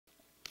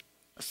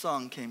a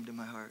song came to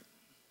my heart.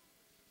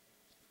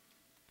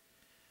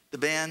 The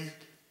band,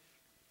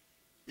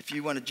 if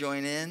you want to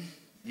join in,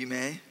 you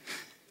may.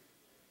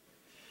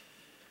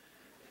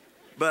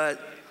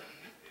 But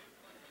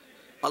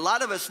a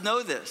lot of us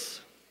know this.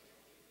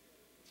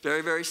 It's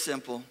very, very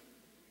simple. In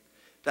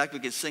fact, we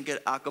can sing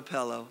it a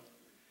cappella.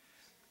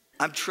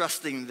 I'm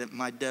trusting that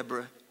my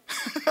Deborah,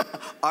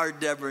 our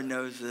Deborah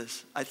knows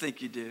this. I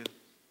think you do.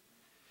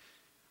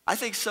 I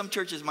think some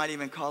churches might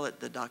even call it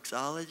the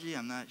doxology.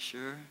 I'm not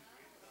sure.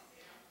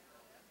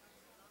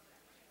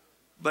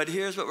 But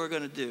here's what we're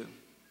going to do.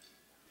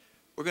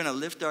 We're going to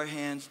lift our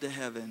hands to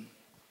heaven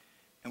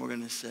and we're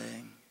going to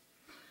sing,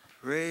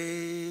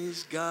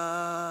 praise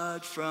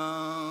God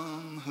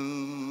from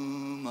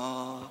whom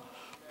all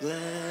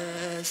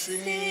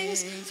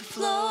blessings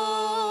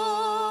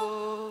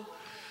flow.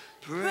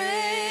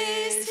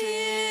 Praise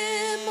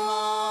him,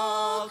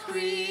 all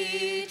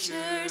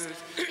creatures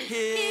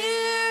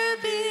here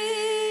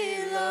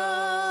below.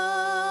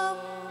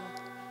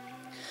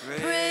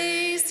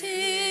 Praise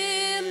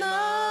him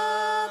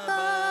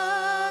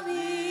above,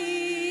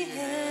 ye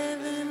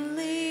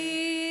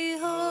heavenly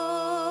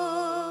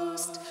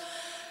host.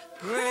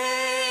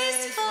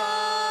 Praise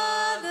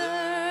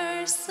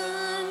Father,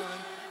 Son,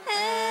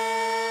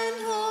 and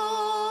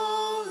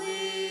Holy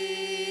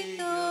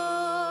Ghost.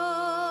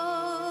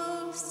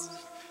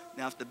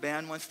 Now, if the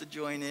band wants to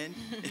join in,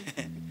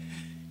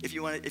 if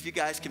you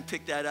guys can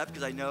pick that up,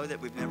 because I know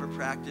that we've never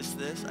practiced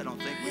this. I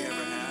don't think we ever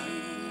have.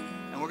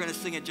 And we're going to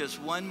sing it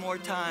just one more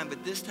time,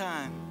 but this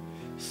time,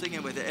 sing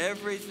it with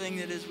everything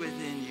that is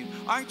within you.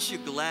 Aren't you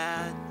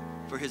glad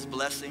for his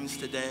blessings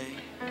today?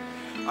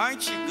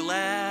 Aren't you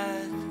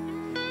glad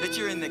that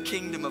you're in the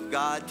kingdom of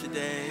God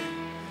today?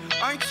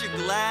 Aren't you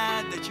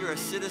glad that you're a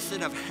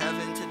citizen of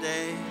heaven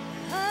today?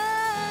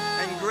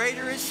 And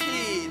greater is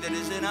he that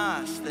is in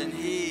us than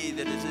he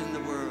that is in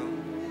the world.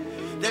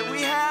 That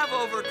we have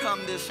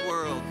overcome this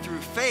world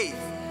through faith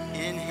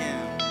in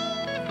him.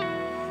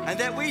 And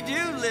that we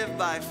do live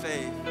by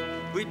faith.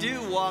 We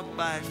do walk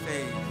by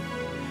faith.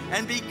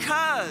 And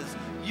because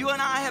you and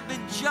I have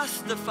been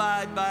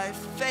justified by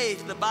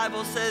faith, the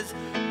Bible says,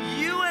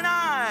 you and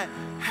I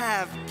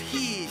have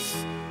peace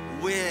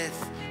with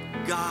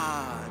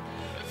God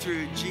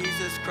through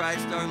Jesus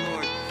Christ our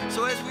Lord.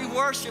 So as we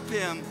worship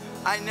him,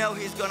 I know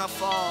he's going to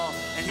fall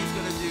and he's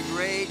going to do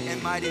great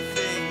and mighty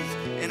things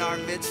in our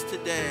midst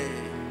today.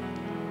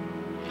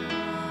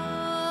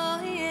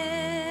 Oh,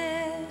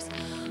 yes.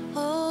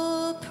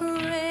 Oh,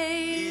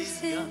 praise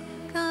him,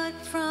 God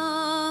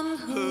from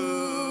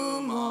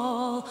whom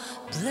all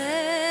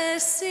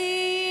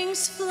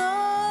blessings flow.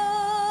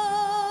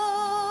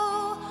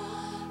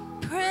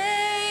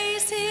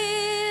 Praise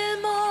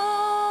him,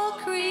 all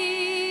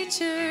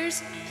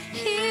creatures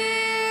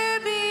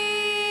here below.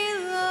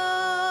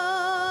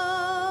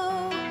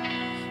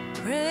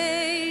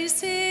 Praise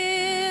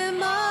him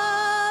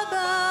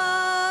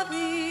above,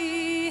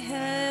 the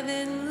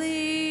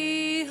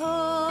heavenly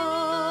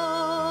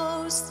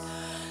host.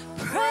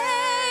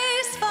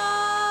 Praise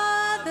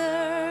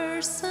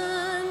Father,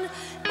 Son,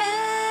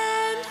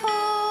 and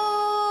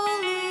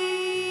Holy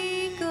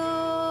Ghost.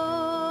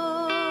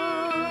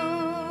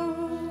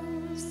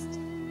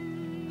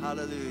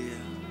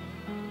 Hallelujah.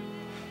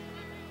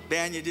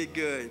 Band, you did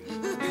good.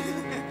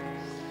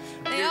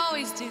 They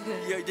always do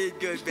good. You did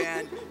good,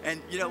 band.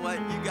 And you know what?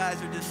 You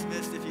guys are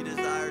dismissed if you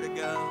desire to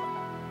go.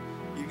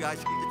 You guys,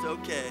 it's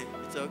okay.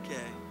 It's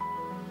okay.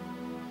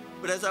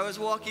 But as I was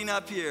walking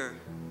up here,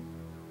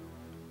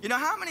 you know,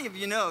 how many of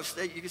you know,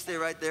 you can stay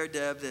right there,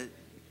 Deb, that,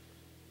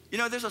 you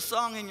know, there's a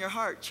song in your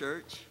heart,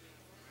 church.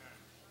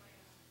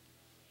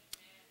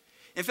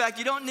 In fact,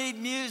 you don't need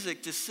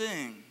music to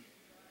sing.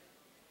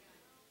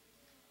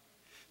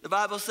 The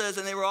Bible says,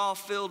 and they were all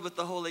filled with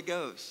the Holy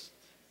Ghost.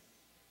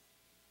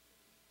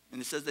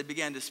 And it says they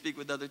began to speak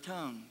with other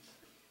tongues.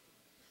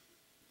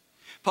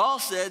 Paul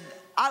said,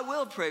 I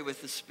will pray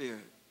with the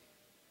Spirit,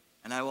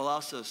 and I will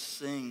also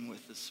sing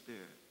with the Spirit.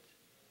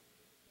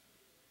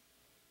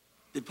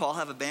 Did Paul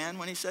have a band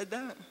when he said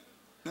that?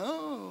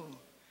 No.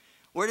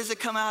 Where does it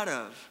come out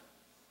of?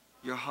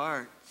 Your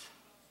heart.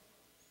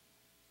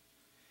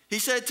 He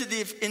said to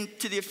the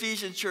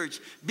Ephesian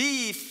church,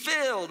 be ye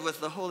filled with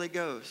the Holy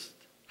Ghost.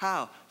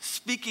 How?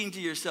 Speaking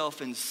to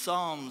yourself in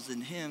psalms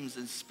and hymns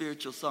and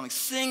spiritual songs,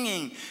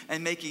 singing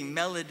and making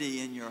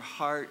melody in your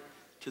heart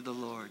to the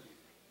Lord.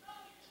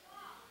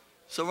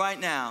 So right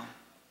now,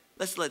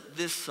 let's let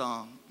this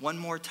song one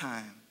more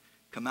time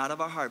come out of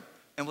our heart,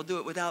 and we'll do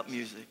it without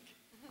music,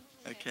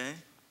 okay?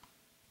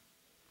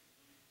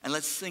 And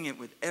let's sing it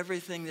with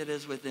everything that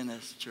is within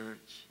us,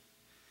 church.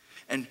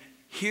 And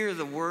hear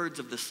the words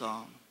of the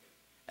song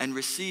and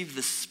receive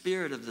the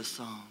spirit of the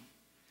song.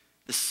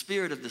 The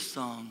spirit of the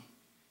song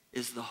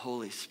is the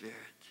Holy Spirit.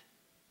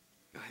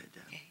 Go ahead,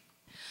 Deb. Okay.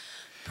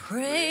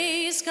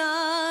 Praise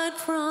God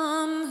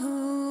from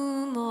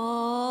whom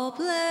all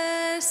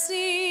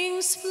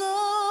blessings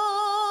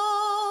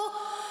flow.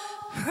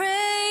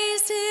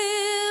 Praise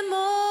him,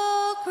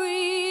 all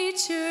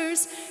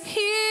creatures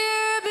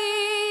here below.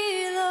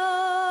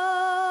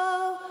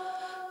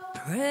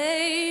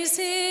 Praise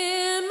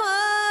him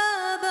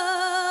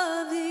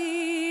above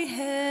the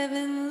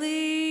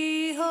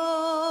heavenly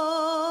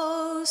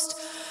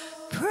host.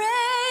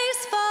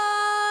 Praise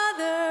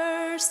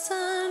Father,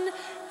 Son,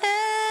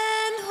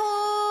 and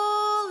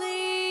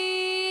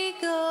Holy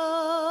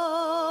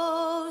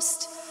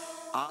Ghost.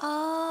 Amen.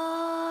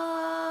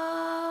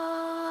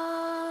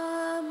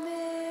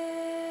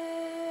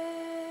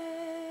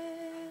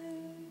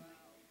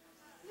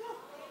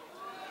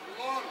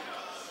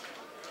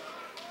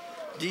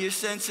 Do you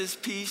sense his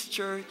peace,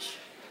 church?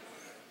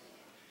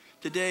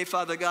 Today,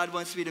 Father God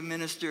wants me to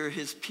minister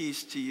his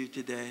peace to you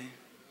today.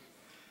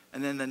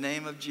 And in the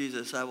name of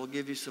Jesus, I will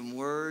give you some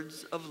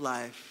words of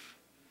life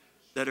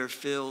that are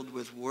filled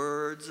with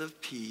words of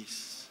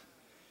peace.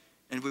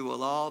 And we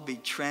will all be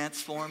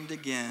transformed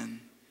again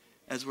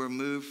as we're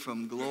moved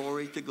from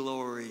glory to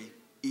glory,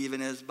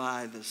 even as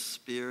by the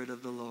Spirit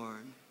of the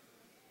Lord.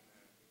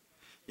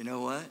 You know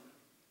what?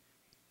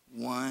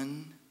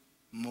 One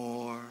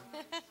more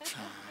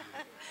time.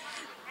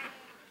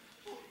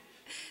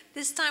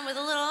 This time with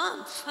a little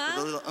oomph, huh?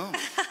 With a little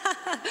oomph.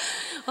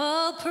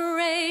 Oh,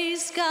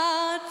 praise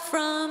God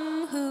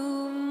from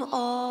whom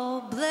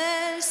all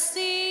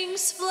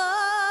blessings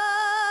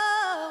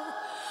flow.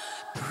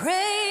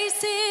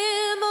 Praise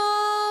him,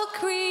 all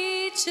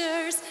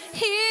creatures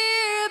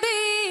here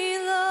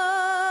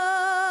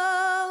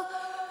below.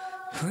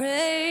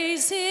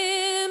 Praise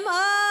him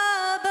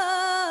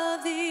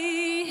above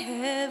the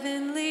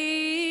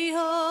heavenly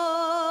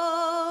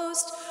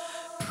host.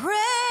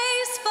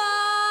 Praise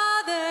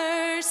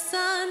Father,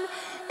 Son,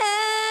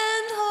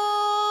 and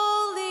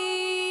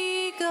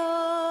Holy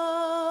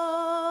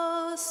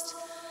Ghost.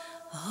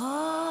 Amen.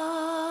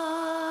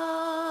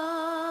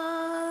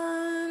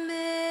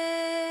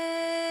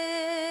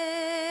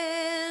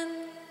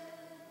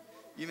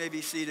 You may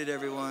be seated,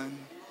 everyone.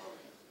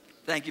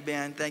 Thank you,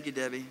 Ben. Thank you,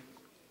 Debbie.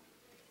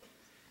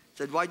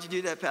 Said, why'd you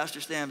do that, Pastor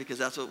Stan? Because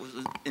that's what was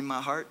in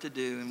my heart to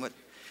do. And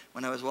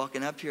when I was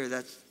walking up here,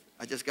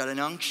 I just got an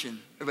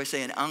unction. Everybody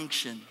say an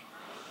unction.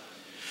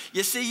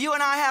 You see, you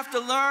and I have to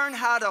learn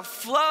how to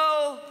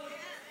flow,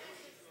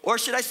 or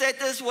should I say it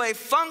this way,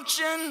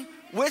 function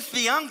with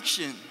the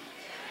unction.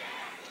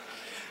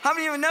 How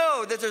many of you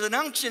know that there's an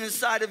unction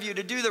inside of you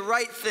to do the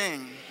right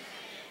thing?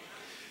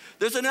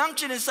 There's an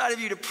unction inside of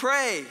you to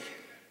pray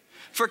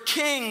for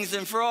kings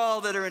and for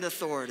all that are in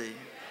authority.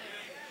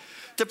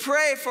 To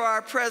pray for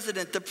our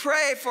president, to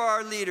pray for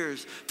our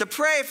leaders, to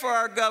pray for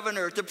our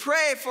governor, to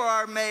pray for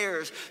our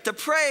mayors, to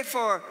pray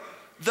for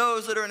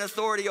those that are in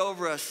authority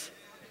over us.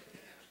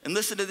 And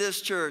listen to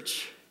this,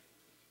 church.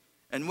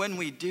 And when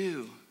we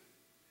do,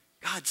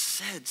 God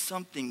said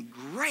something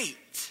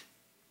great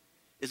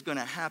is going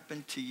to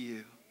happen to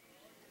you.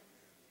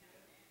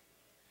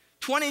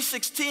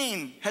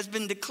 2016 has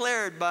been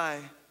declared by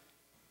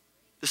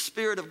the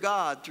Spirit of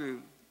God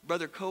through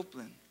Brother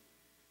Copeland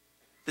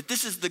that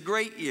this is the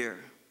great year.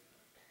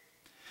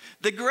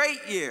 The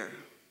great year.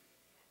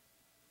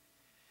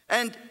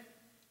 And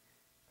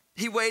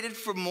he waited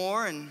for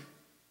more, and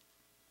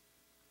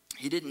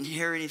he didn't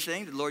hear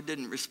anything. The Lord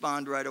didn't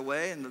respond right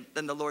away. And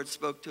then the Lord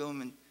spoke to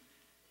him. And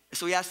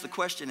so he asked the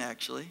question,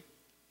 actually.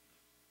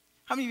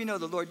 How many of you know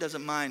the Lord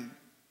doesn't mind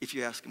if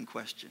you ask him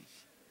questions?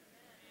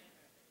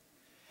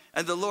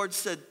 And the Lord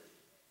said,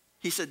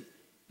 he said,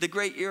 the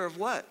great year of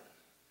what?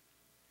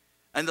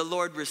 And the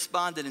Lord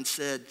responded and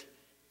said,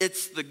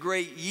 it's the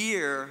great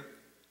year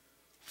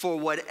for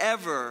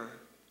whatever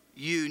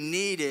you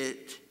need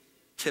it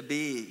to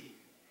be.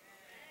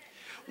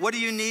 What do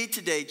you need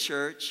today,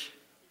 church?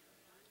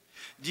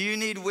 Do you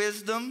need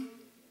wisdom?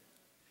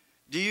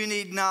 Do you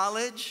need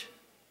knowledge?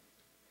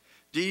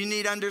 Do you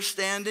need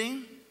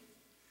understanding?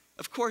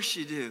 Of course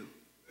you do.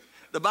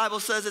 The Bible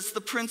says it's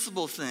the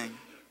principal thing.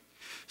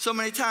 So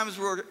many times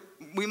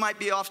we might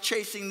be off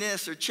chasing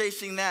this or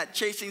chasing that,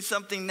 chasing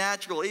something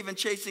natural, even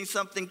chasing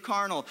something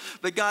carnal.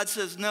 But God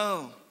says,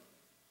 no.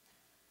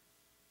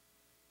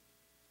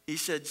 He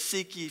said,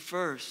 seek ye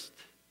first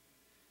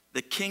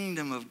the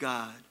kingdom of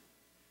God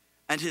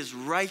and his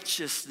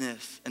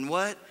righteousness. And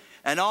what?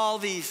 And all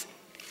these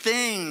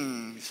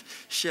things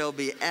shall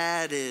be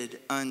added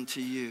unto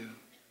you.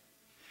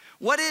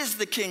 What is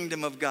the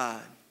kingdom of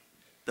God?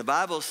 The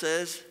Bible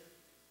says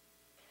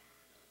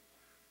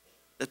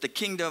that the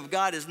kingdom of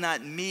God is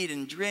not meat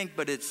and drink,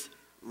 but it's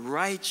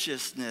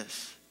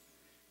righteousness,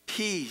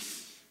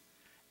 peace,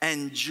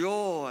 and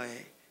joy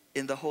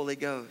in the Holy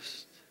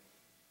Ghost.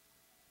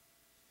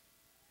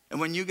 And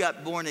when you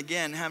got born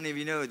again, how many of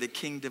you know the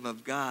kingdom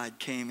of God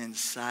came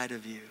inside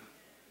of you?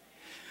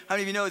 How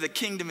many of you know the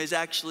kingdom is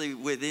actually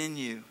within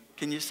you?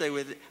 Can you say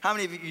within? How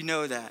many of you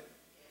know that?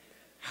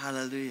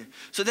 Hallelujah.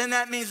 So then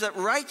that means that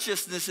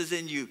righteousness is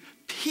in you,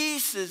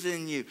 peace is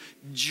in you,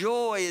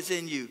 joy is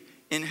in you.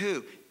 In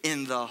who?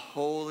 In the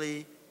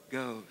Holy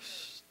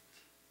Ghost.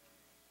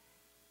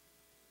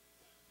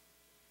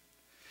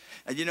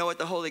 And you know what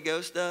the Holy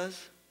Ghost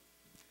does?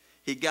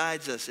 He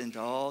guides us into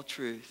all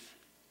truth.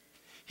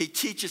 He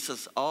teaches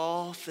us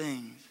all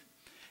things.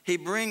 He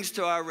brings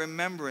to our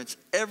remembrance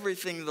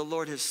everything the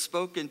Lord has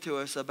spoken to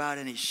us about,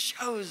 and he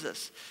shows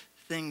us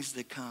things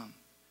to come.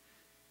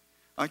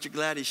 Aren't you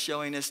glad he's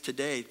showing us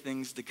today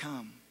things to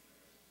come?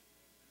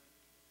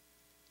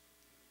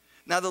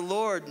 Now the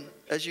Lord,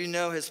 as you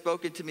know, has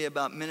spoken to me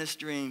about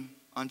ministering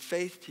on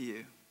faith to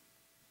you.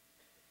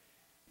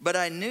 But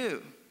I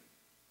knew,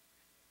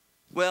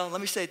 well, let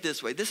me say it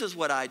this way. This is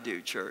what I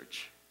do,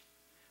 church.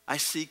 I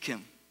seek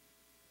him.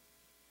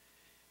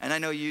 And I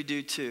know you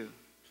do too.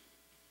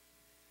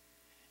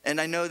 And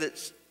I know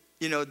that,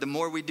 the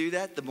more we do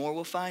that, the more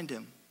we'll find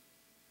him.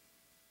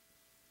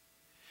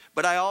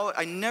 But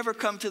I never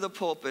come to the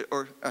pulpit,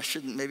 or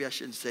maybe I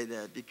shouldn't say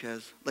that,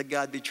 because let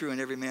God be true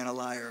and every man a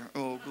liar.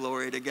 Oh,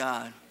 glory to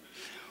God.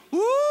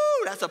 Woo,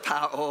 that's a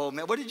power. Oh,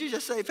 man, what did you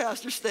just say,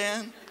 Pastor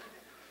Stan?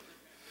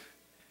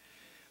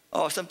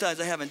 Oh, sometimes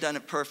I haven't done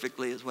it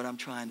perfectly is what I'm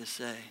trying to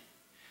say.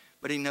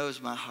 But he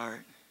knows my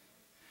heart.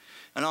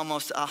 And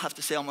I'll have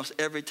to say almost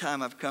every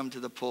time I've come to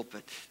the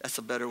pulpit, that's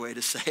a better way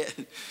to say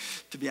it,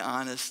 to be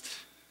honest,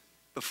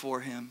 before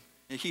him.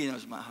 And he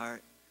knows my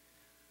heart.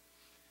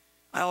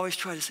 I always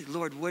try to say,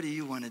 Lord, what do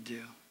you want to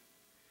do?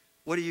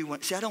 What do you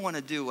want? See, I don't want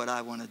to do what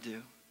I want to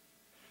do.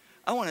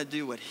 I want to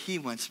do what he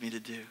wants me to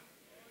do.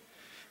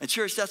 And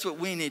church, that's what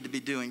we need to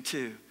be doing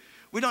too.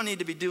 We don't need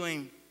to be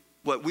doing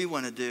what we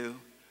want to do.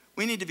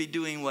 We need to be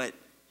doing what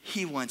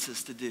he wants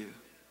us to do.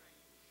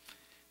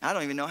 I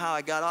don't even know how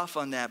I got off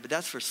on that, but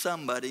that's for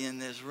somebody in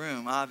this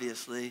room,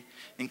 obviously,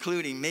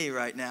 including me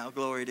right now.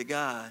 Glory to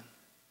God.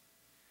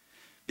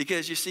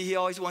 Because you see, he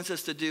always wants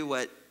us to do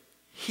what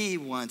he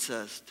wants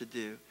us to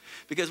do.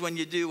 Because when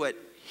you do what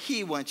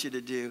he wants you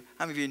to do,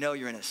 how many of you know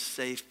you're in a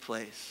safe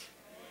place?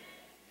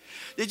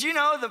 Did you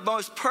know the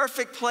most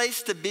perfect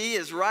place to be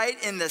is right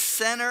in the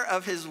center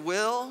of his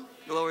will?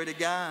 Glory to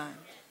God.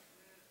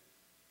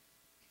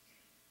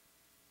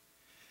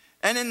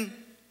 And in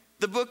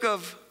the book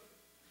of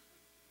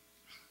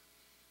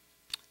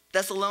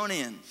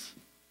Thessalonians,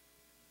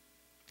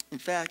 in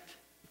fact,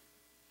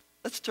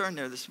 let's turn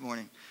there this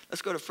morning.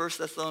 Let's go to 1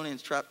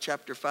 Thessalonians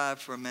chapter 5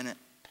 for a minute.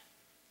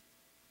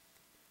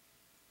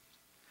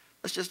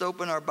 Let's just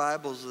open our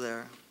Bibles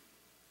there.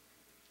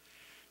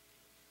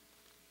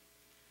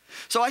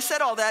 So I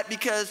said all that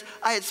because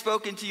I had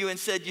spoken to you and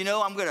said,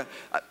 I'm going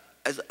to,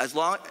 as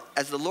long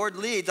as the Lord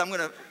leads, I'm going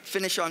to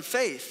finish on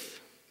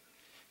faith.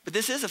 But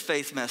this is a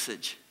faith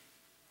message.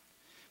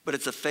 But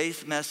it's a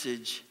faith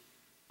message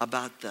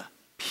about the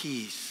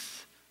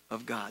peace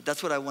of God.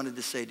 That's what I wanted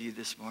to say to you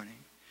this morning.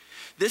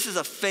 This is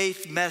a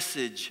faith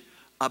message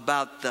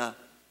about the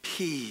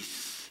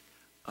peace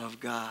of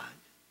God.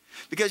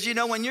 Because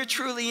when you're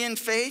truly in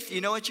faith,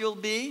 you know what you'll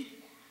be?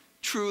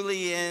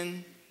 Truly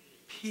in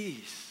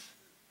peace.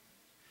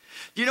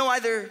 Do you know why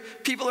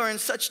people are in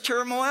such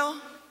turmoil?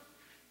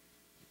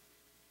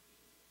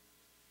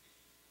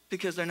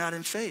 Because they're not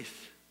in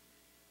faith.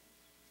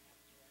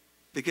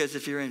 Because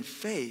if you're in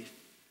faith,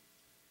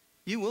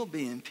 you will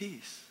be in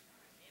peace.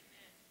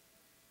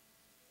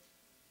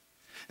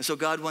 And so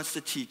God wants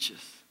to teach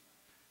us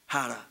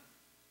how to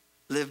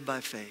live by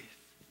faith,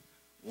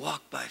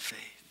 walk by faith,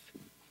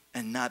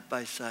 and not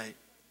by sight.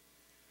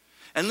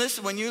 And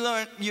listen, when you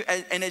learn,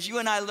 and as you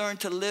and I learn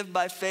to live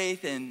by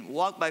faith and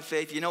walk by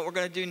faith, you know what we're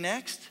going to do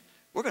next?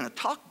 We're going to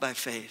talk by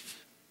faith.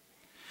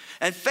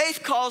 And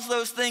faith calls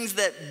those things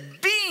that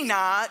be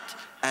not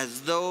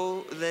as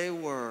though they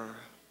were.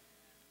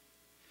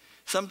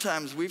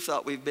 Sometimes we've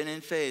thought we've been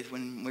in faith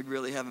when we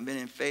really haven't been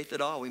in faith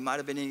at all. We might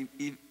have been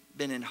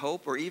in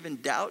hope or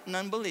even doubt and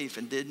unbelief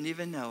and didn't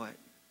even know it.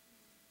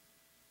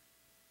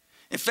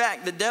 In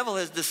fact, the devil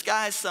has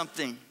disguised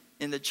something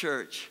in the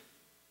church.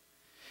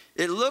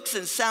 It looks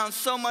and sounds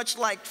so much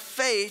like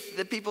faith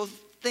that people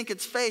think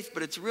it's faith,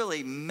 but it's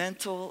really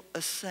mental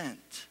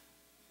assent.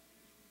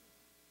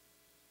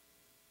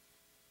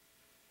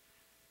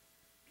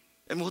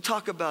 And we'll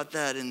talk about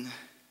that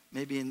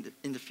maybe in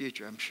the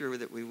future. I'm sure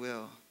that we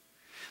will.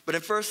 But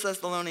in 1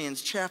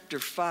 Thessalonians chapter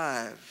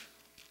 5,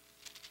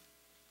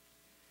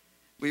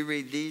 we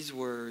read these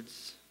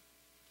words.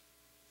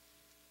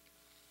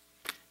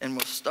 And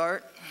we'll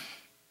start.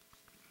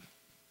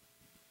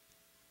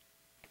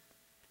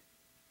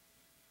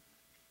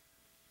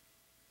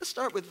 Let's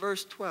start with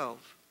verse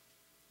 12.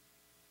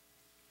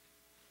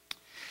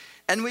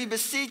 And we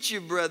beseech you,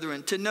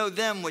 brethren, to know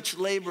them which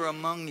labor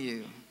among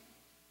you,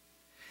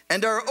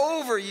 and are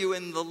over you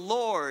in the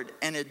Lord,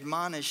 and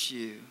admonish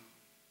you,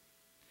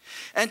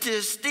 and to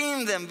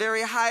esteem them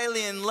very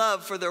highly in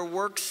love for their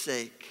work's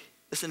sake.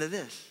 Listen to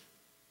this.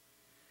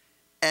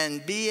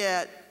 And be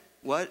at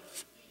what?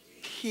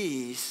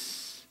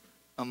 Peace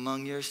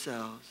among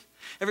yourselves.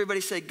 Everybody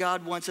say,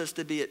 God wants us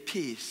to be at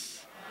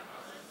peace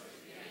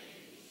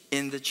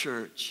in the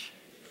church.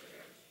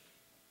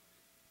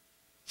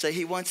 Say,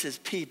 he wants his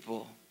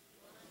people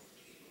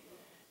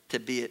to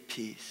be at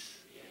peace.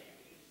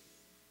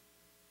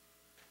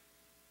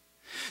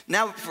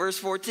 Now, verse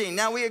 14.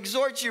 Now we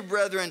exhort you,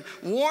 brethren,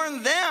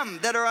 warn them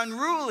that are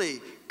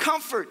unruly,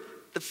 comfort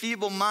the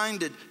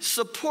feeble-minded,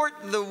 support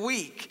the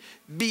weak,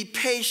 be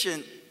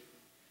patient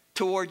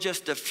toward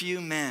just a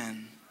few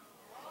men.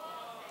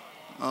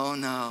 Oh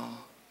no.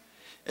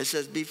 It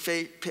says be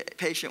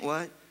patient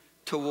what?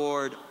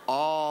 Toward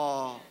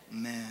all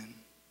men.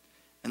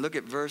 And look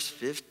at verse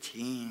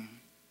 15.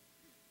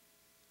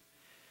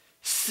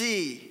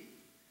 See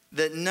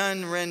that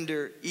none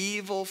render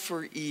evil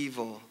for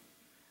evil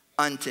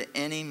unto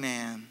any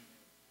man,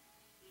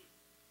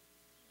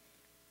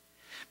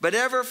 but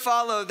ever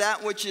follow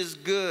that which is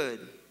good.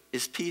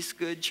 Is peace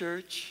good,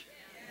 church?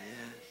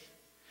 Yes.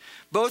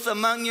 Both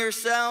among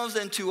yourselves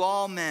and to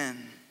all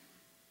men.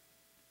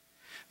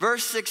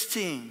 Verse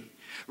 16.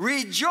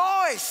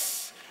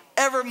 Rejoice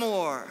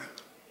evermore.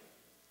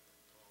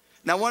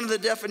 Now, one of the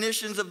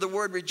definitions of the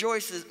word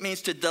rejoice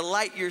means to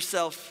delight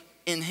yourself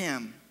in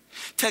him,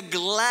 to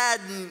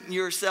gladden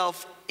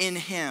yourself in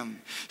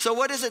him. So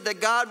what is it that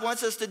God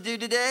wants us to do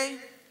today?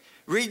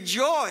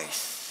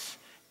 Rejoice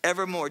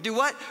evermore. Do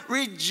what?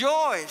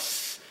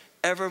 Rejoice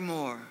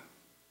evermore.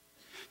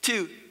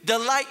 To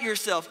delight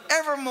yourself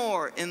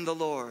evermore in the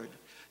Lord.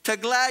 To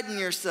gladden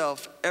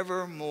yourself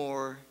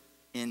evermore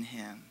in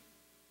him.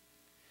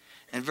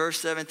 And verse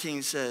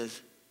 17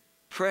 says,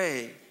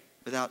 pray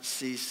without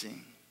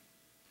ceasing.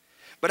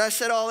 But I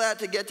said all that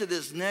to get to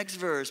this next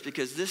verse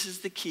because this is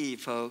the key,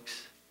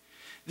 folks.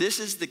 This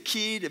is the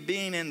key to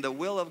being in the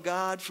will of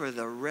God for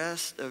the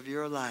rest of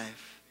your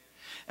life.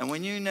 And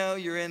when you know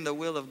you're in the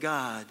will of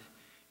God,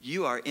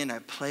 you are in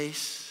a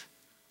place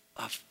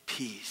of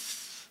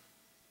peace.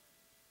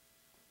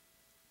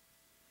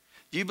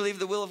 Do you believe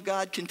the will of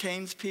God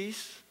contains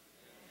peace?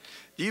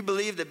 Do you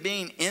believe that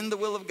being in the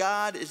will of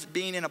God is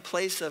being in a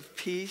place of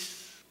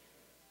peace?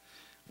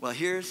 Well,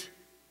 here's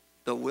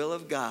the will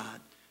of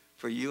God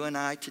for you and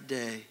I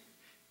today,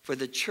 for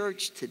the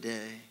church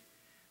today,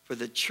 for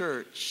the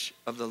church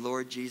of the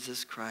Lord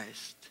Jesus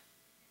Christ.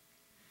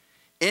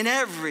 In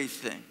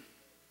everything.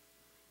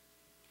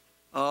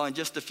 Oh, and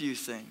just a few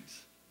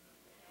things.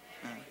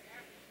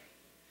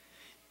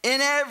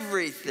 In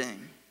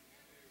everything.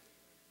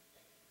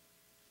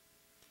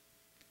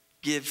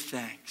 Give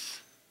thanks.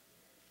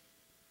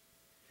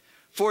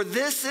 For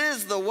this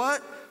is the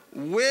what?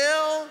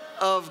 Will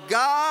of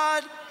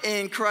God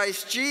in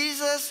Christ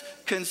Jesus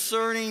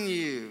concerning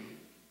you.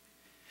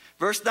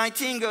 Verse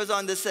 19 goes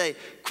on to say,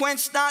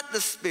 quench not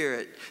the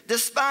spirit,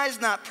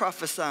 despise not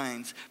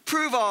prophesying,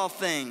 prove all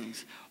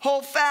things,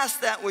 hold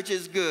fast that which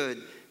is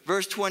good.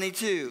 Verse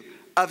 22,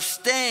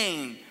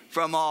 abstain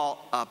from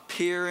all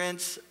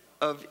appearance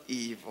of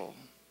evil.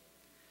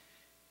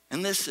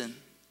 And listen,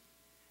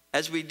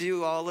 as we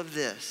do all of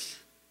this,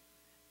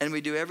 and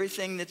we do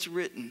everything that's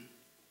written,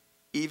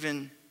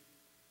 even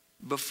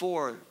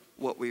before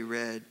what we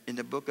read in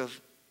the book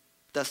of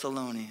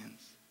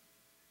Thessalonians,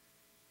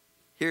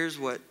 here's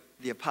what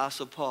the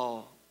Apostle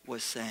Paul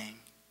was saying.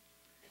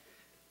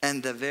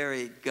 And the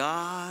very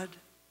God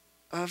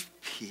of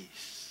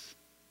peace.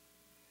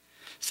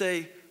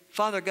 Say,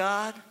 Father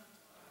God,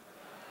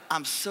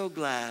 I'm so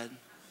glad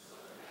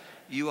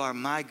you are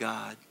my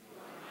God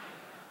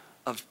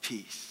of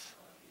peace.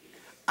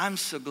 I'm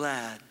so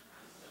glad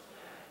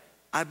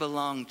I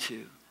belong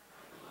to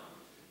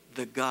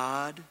the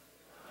God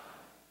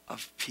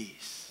of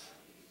peace.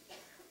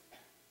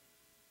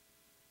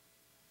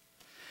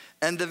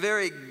 And the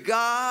very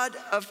God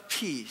of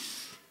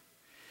peace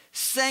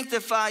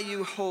sanctify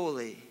you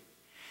wholly.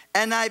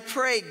 And I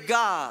pray,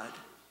 God,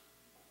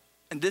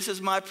 and this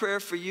is my prayer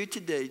for you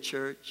today,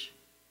 church.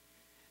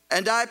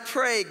 And I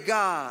pray,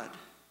 God,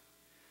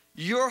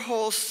 your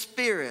whole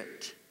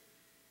spirit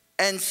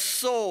and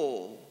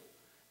soul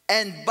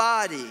and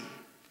body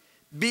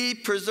be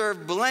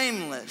preserved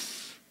blameless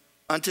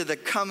unto the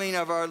coming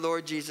of our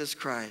Lord Jesus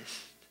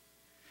Christ.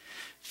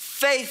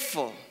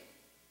 Faithful.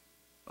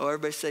 Oh,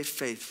 everybody say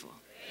faithful.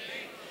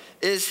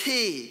 Is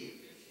he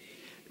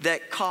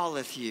that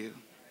calleth you,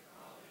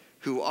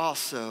 who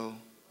also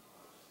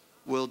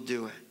will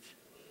do it.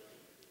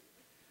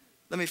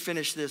 Let me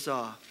finish this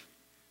off.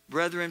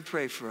 Brethren,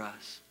 pray for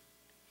us.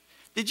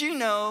 Did you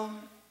know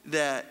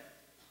that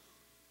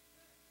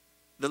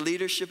the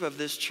leadership of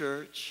this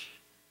church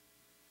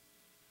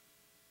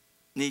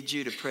needs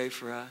you to pray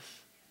for us?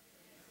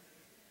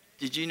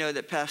 Did you know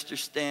that Pastor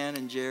Stan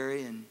and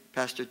Jerry and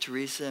Pastor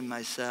Teresa and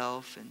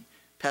myself and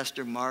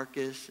Pastor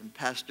Marcus and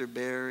Pastor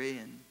Barry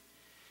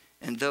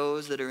and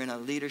those that are in a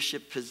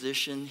leadership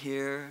position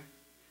here,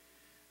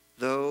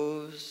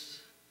 those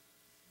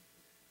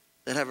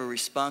that have a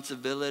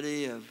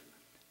responsibility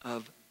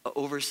of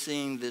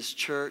overseeing this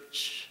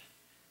church,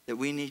 that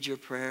we need your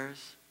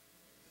prayers?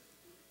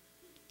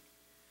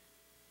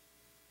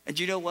 And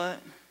you know what?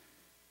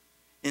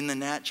 In the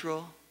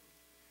natural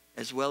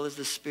as well as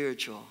the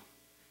spiritual,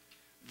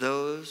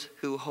 those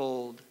who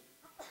hold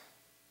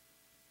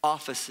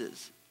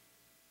offices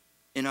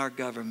in our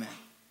government,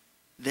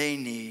 they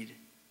need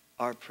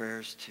our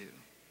prayers too.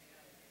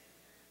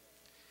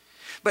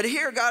 But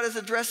here God is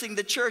addressing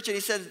the church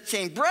and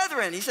saying,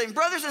 brethren, he's saying,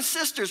 brothers and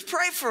sisters,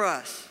 pray for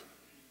us.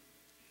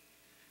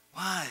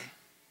 Why?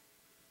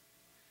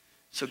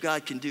 So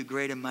God can do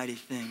great and mighty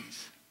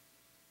things.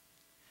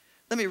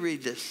 Let me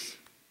read this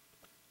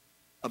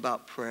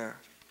about prayer.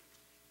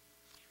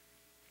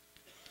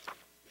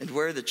 and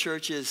where the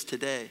church is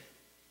today,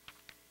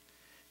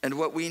 and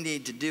what we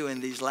need to do in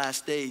these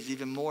last days,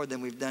 even more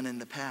than we've done in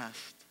the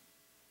past.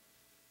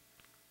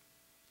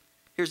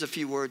 Here's a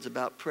few words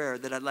about prayer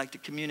that I'd like to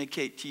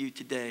communicate to you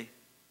today.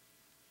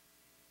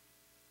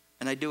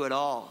 And I do it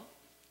all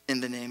in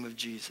the name of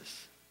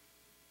Jesus.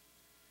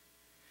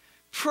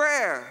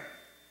 Prayer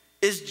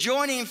is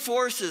joining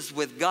forces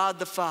with God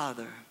the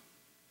Father.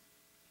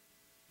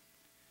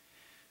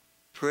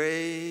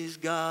 Praise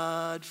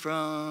God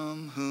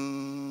from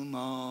whom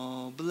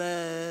all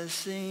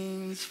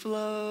blessings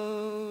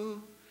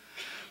flow.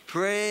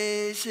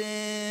 Praise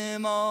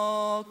him,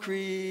 all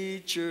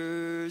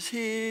creatures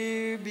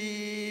here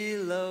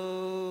below.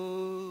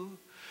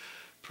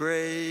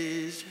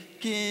 Praise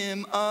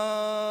him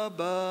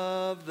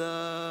above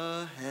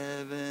the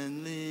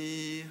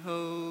heavenly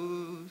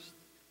host.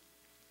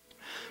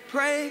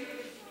 Praise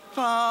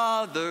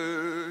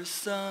Father,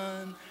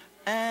 Son,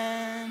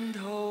 and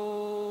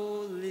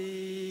Holy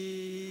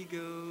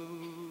Ghost.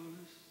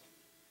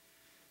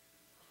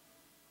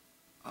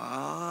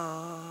 Amen.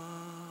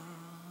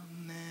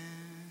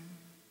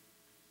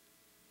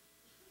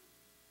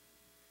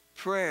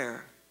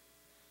 Prayer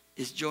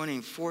is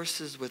joining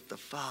forces with the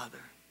Father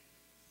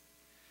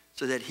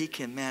so that he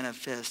can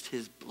manifest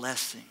his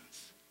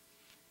blessings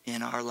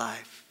in our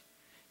life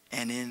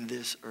and in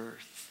this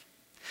earth.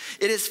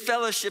 It is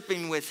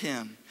fellowshipping with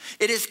him.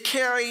 It is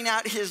carrying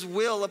out his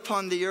will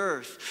upon the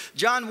earth.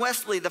 John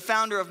Wesley, the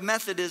founder of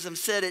Methodism,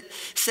 said,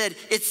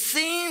 it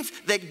seems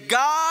that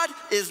God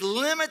is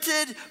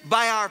limited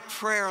by our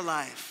prayer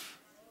life.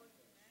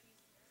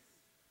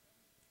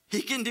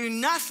 He can do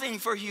nothing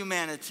for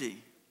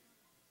humanity.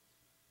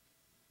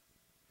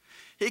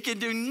 He can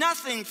do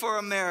nothing for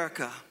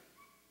America.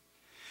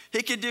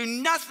 He can do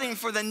nothing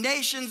for the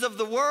nations of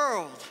the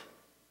world.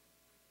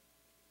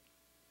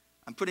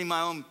 I'm putting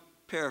my own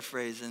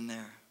paraphrase in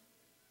there.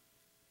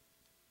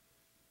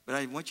 But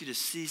I want you to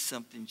see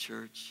something,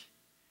 church.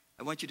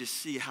 I want you to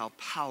see how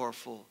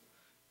powerful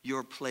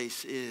your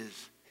place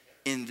is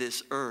in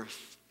this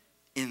earth,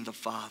 in the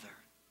Father.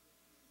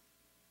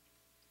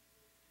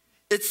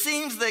 It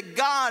seems that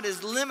God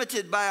is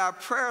limited by our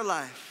prayer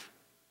life.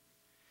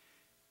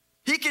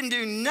 He can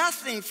do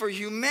nothing for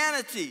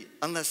humanity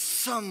unless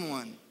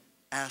someone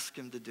asks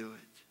him to do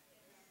it.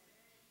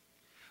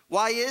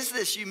 Why is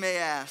this, you may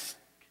ask?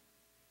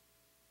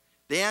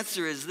 The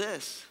answer is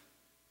this: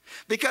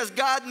 because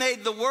God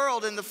made the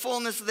world and the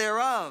fullness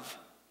thereof.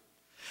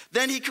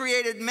 Then he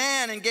created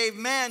man and gave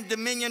man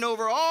dominion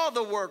over all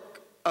the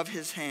work of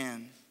his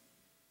hands.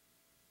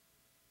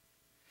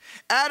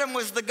 Adam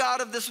was the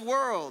god of this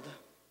world.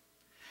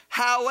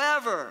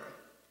 However,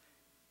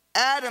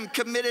 Adam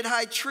committed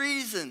high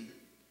treason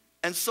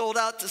and sold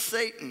out to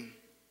Satan.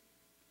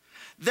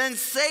 Then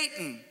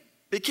Satan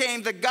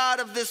became the god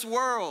of this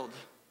world.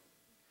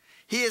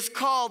 He is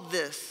called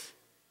this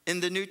in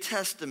the New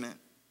Testament,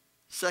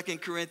 2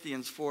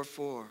 Corinthians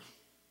 4:4.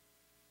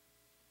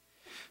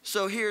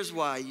 So here's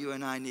why you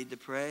and I need to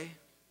pray.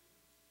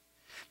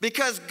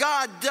 Because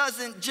God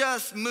doesn't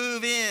just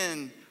move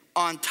in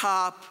on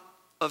top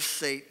of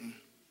Satan.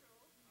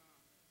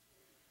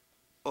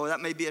 Oh,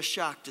 that may be a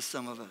shock to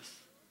some of us.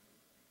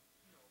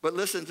 But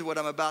listen to what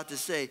I'm about to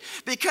say.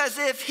 Because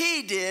if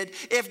he did,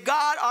 if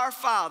God our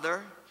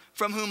Father,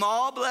 from whom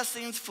all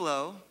blessings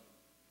flow,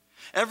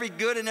 every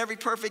good and every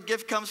perfect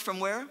gift comes from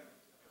where?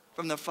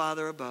 From the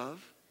Father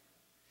above.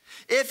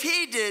 If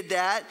he did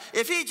that,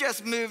 if he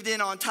just moved in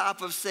on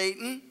top of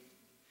Satan,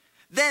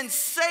 then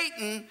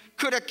Satan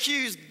could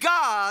accuse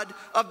God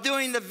of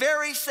doing the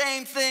very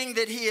same thing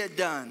that he had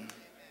done.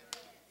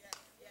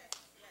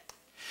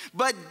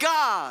 But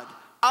God,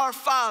 our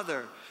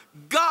Father,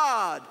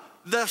 God,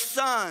 the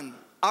Son,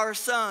 our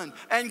Son,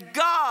 and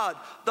God,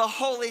 the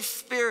Holy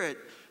Spirit,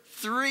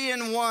 3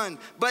 in 1.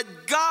 But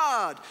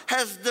God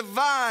has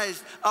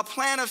devised a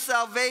plan of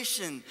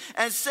salvation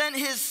and sent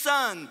his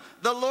Son,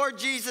 the Lord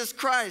Jesus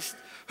Christ,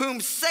 whom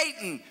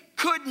Satan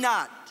could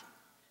not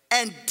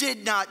and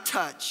did not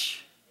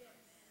touch.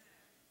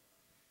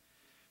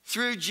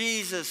 Through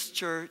Jesus,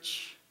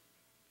 church,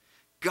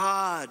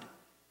 God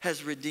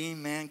has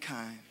redeemed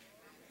mankind.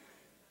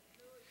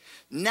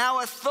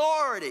 Now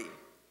authority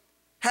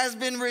has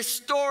been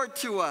restored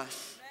to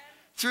us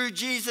through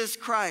Jesus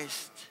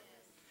Christ.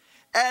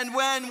 And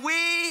when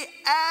we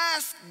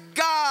ask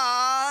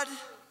God,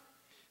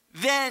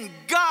 then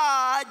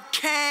God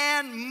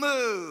can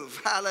move.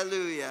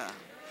 Hallelujah.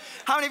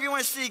 How many of you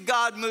want to see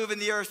God move in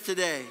the earth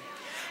today?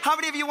 How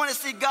many of you want to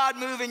see God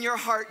move in your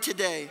heart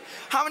today?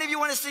 How many of you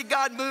want to see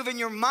God move in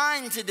your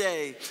mind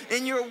today,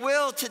 in your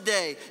will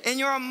today, in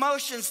your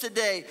emotions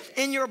today,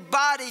 in your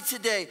body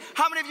today?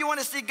 How many of you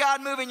want to see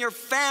God move in your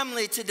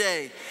family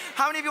today?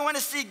 How many of you want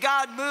to see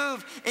God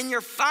move in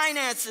your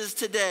finances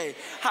today?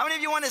 How many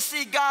of you want to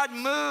see God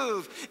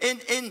move in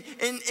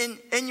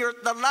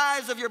the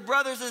lives of your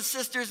brothers and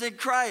sisters in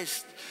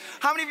Christ?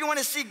 How many of you want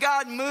to see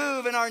God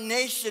move in our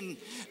nation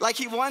like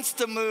he wants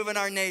to move in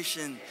our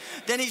nation?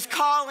 Then he's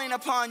calling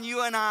upon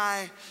you and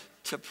I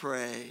to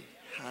pray.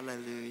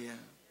 Hallelujah.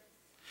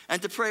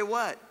 And to pray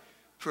what?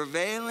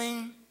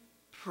 Prevailing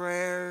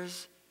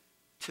prayers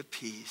to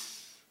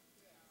peace.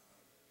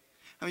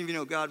 How many of you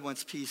know God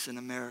wants peace in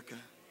America?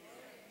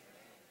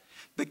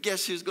 But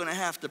guess who's going to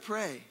have to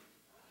pray?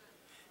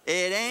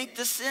 It ain't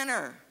the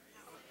sinner.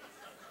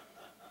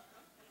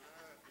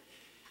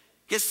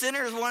 Because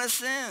sinners want to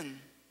sin.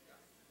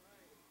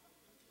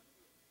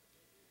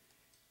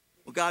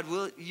 Well, God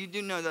will, you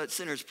do know that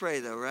sinners pray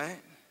though, right?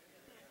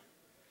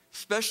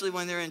 Especially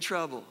when they're in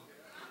trouble.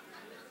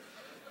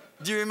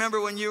 Do you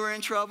remember when you were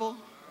in trouble?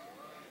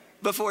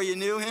 Before you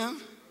knew him?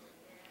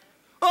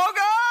 Oh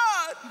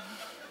God!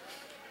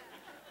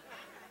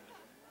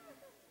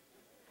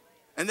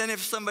 And then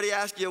if somebody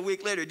asks you a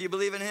week later, do you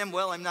believe in him?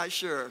 Well, I'm not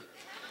sure.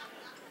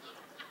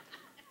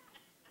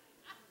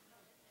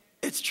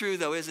 It's true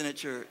though, isn't it,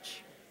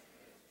 church?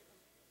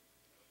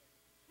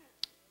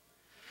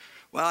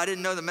 Well, I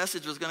didn't know the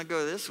message was going to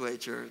go this way,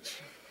 church.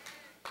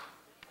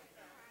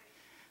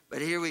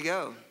 But here we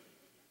go.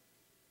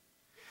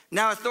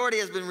 Now authority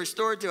has been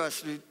restored to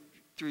us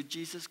through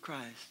Jesus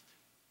Christ.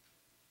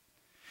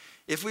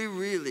 If we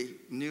really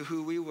knew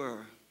who we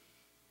were,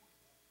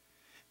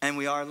 and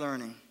we are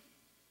learning,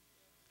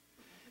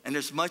 and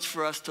there's much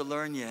for us to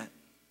learn yet,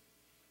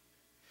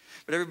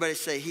 but everybody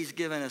say, he's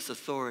given us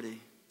authority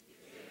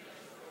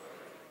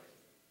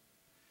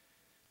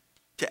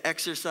to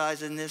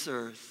exercise in this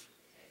earth,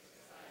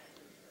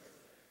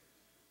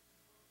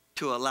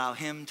 to allow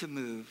him to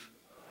move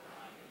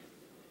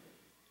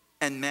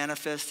and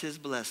manifest his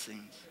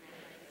blessings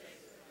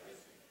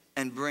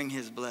and bring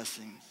his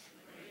blessings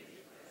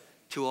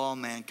to all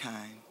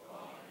mankind,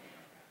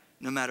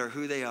 no matter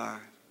who they are,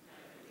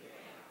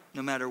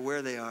 no matter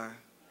where they are,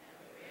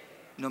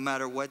 no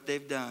matter what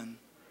they've done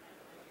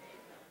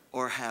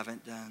or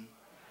haven't done.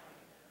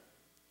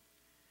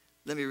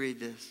 Let me read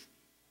this.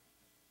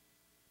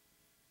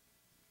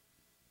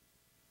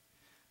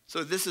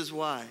 So this is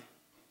why.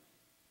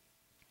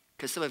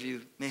 Because some of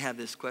you may have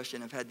this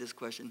question, have had this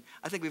question.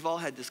 I think we've all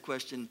had this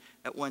question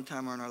at one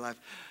time or in our life.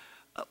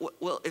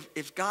 Well,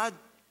 if God,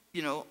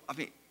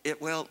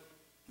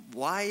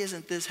 why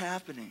isn't this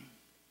happening?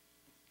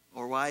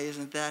 Or why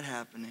isn't that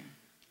happening?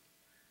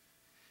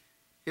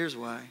 Here's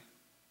why.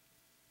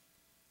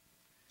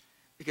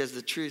 Because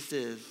the truth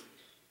is,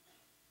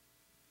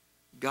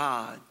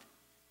 God,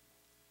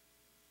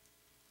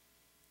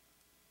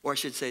 or I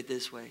should say it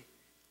this way,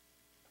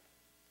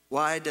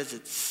 why does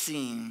it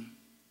seem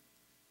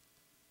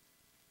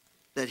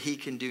that he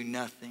can do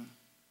nothing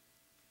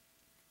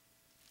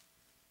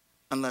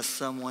unless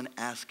someone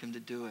asks him to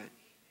do it?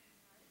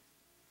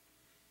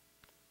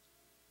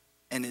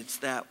 And it's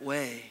that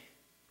way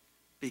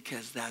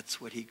because that's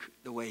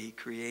the way he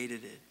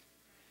created it.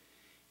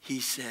 He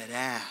said,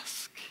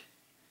 ask,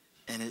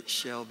 and it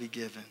shall be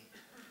given.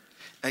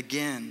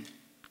 Again,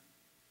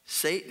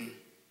 Satan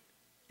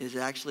is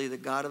actually the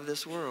god of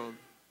this world.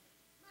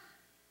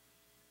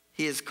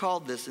 He is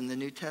called this in the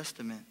New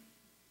Testament.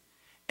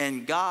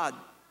 And God,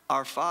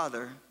 our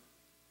Father,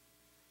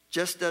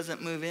 just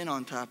doesn't move in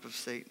on top of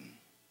Satan.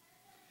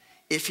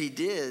 If he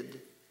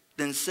did,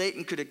 then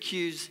Satan could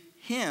accuse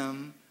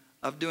him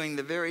of doing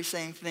the very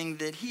same thing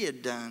that he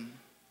had done.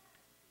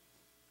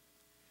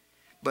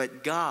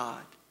 But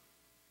God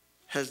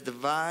has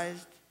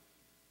devised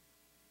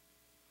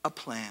a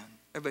plan.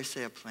 Everybody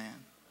say a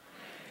plan.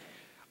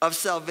 Of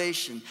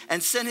salvation,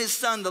 and sent his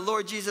son, the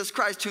Lord Jesus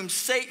Christ, whom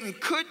Satan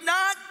could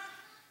not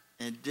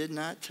and did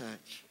not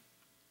touch.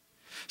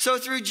 So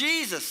through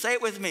Jesus, say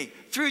it with me,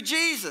 through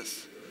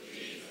Jesus,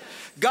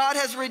 God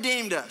has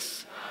redeemed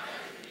us.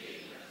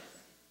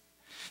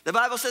 The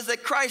Bible says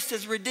that Christ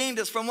has redeemed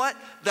us from what?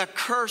 The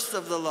curse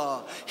of the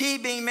law. He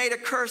being made a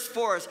curse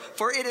for us.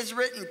 For it is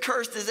written,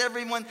 cursed is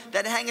everyone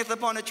that hangeth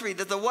upon a tree.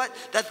 That the what?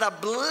 That the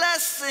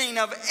blessing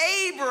of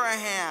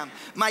Abraham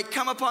might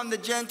come upon the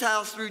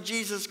Gentiles through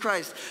Jesus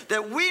Christ.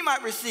 That we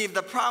might receive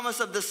the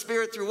promise of the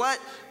Spirit through what?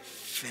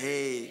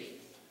 Faith.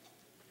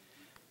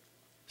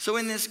 So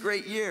in this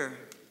great year,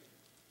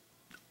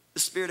 the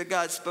Spirit of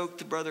God spoke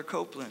to Brother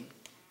Copeland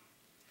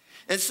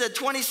and said,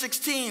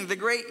 2016, the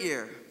great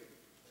year.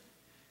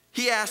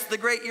 He asked, the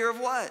great year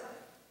of what?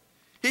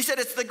 He said,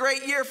 it's the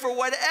great year for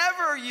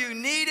whatever you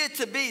need it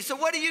to be. So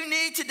what do you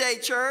need today,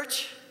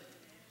 church?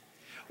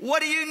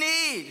 What do you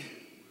need?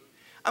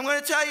 I'm going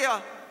to tell you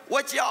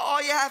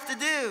all you have to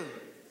do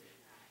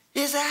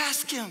is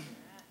ask him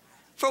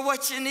for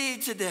what you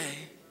need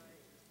today.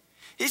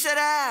 He said,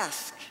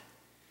 ask,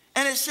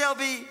 and it shall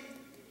be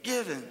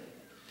given.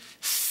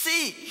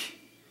 Seek,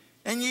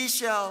 and ye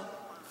shall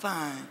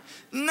find.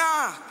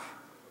 Knock,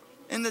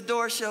 and the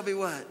door shall be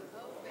what?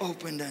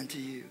 Opened unto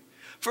you.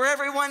 For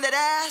everyone that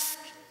asks,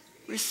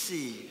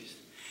 receives.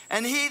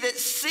 And he that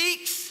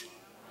seeks,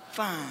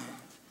 finds.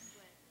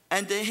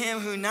 And to him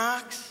who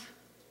knocks,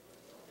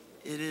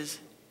 it is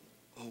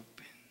open.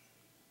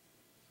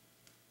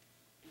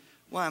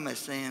 Why am I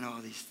saying all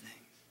these things?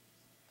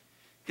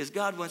 Because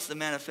God wants to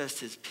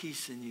manifest his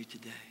peace in you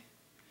today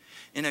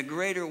in a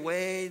greater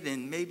way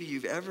than maybe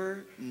you've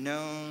ever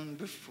known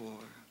before.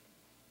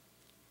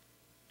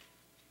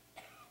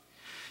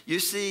 You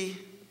see,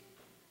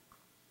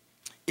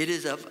 it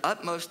is of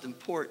utmost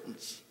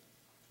importance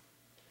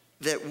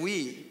that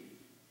we,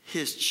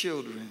 his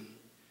children,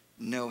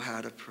 know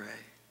how to pray.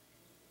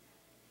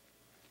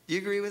 Do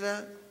you agree with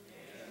that?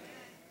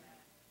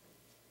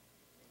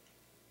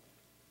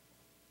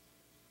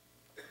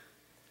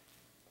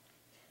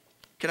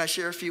 Can I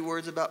share a few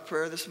words about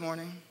prayer this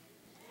morning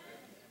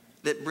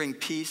that bring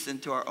peace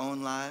into our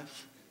own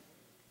lives?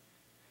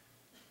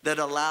 That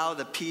allow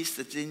the peace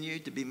that's in you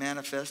to be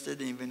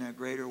manifested in even a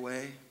greater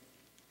way?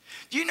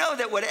 Do you know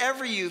that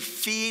whatever you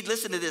feed,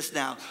 listen to this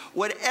now,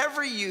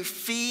 whatever you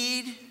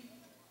feed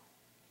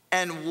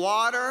and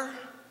water,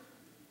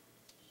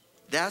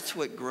 that's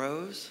what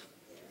grows?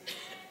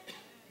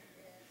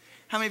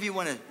 How many of you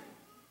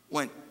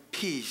want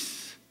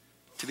peace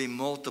to be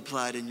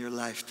multiplied in your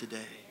life today?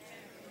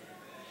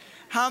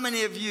 How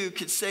many of you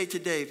could say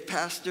today,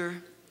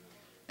 Pastor,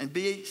 and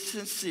be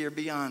sincere,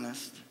 be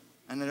honest,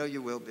 and I know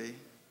you will be,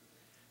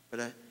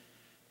 but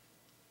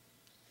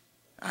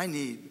I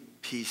need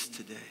peace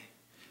today.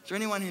 Is there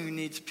anyone who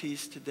needs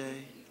peace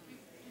today?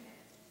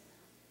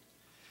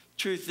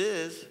 Truth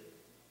is,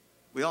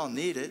 we all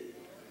need it.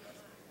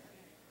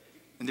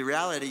 And the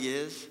reality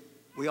is,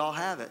 we all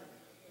have it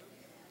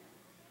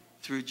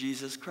through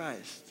Jesus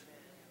Christ.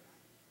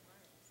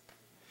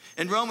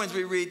 In Romans,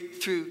 we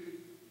read through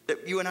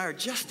that you and I are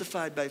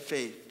justified by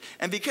faith.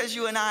 And because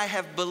you and I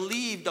have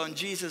believed on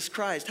Jesus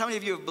Christ, how many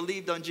of you have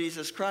believed on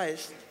Jesus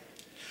Christ?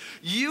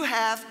 You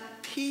have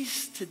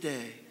peace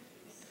today.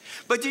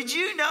 But did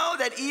you know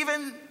that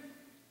even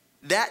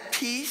that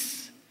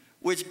peace,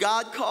 which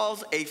God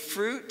calls a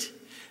fruit,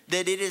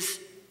 that it is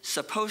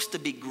supposed to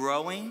be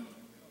growing?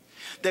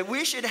 That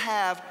we should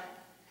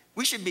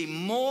be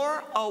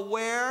more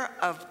aware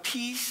of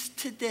peace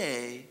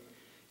today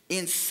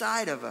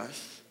inside of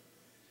us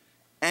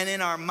and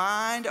in our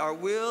mind, our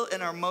will,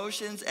 and our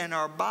emotions, and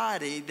our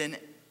body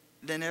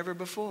than ever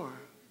before.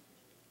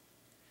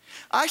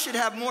 I should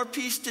have more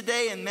peace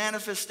today in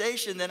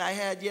manifestation than I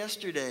had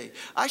yesterday.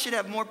 I should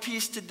have more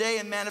peace today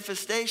in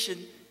manifestation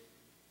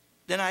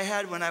than I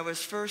had when I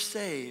was first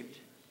saved.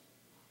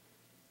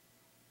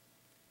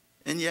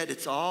 And yet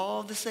it's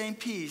all the same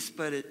peace,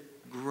 but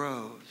it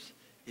grows.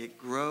 It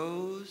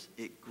grows,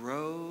 it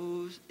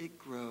grows, it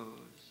grows.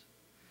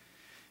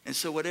 And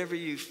so whatever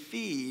you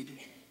feed,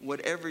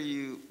 whatever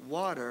you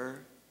water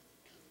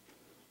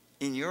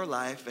in your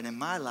life and in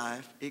my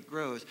life, it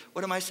grows.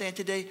 What am I saying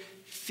today?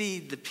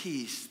 Feed the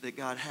peace that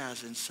God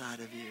has inside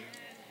of you.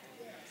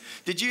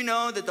 Did you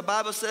know that the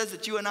Bible says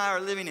that you and I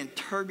are living in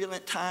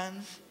turbulent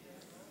times?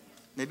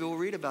 Maybe we'll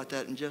read about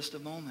that in just a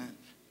moment.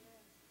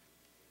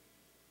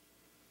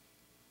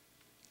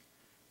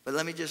 But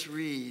let me just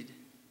read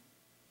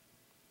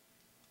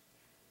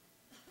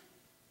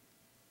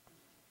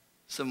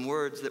some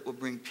words that will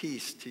bring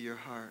peace to your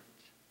heart.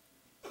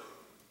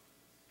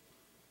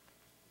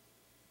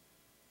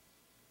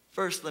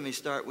 First, let me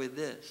start with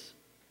this.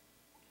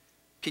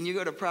 Can you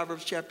go to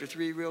Proverbs chapter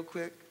 3 real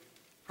quick?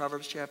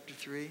 Proverbs chapter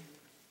 3.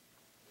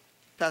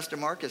 Pastor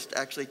Marcus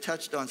actually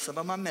touched on some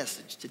of my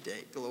message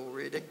today.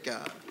 Glory to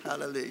God.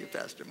 Hallelujah,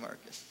 Pastor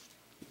Marcus.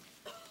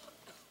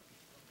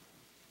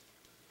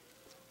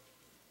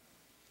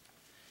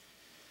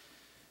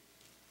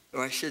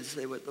 Or I should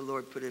say what the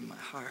Lord put in my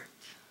heart.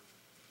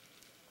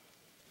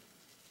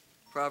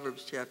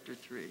 Proverbs chapter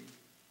 3.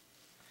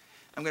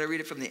 I'm going to read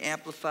it from the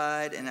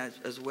Amplified and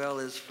as well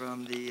as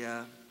from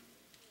the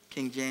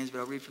King James, but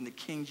I'll read from the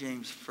King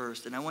James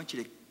first. And I want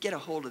you to get a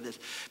hold of this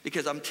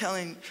because I'm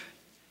telling,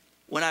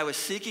 when I was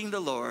seeking the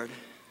Lord,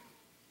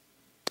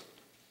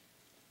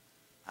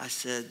 I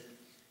said,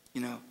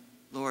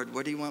 Lord,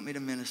 what do you want me to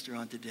minister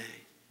on today?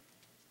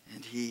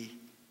 And he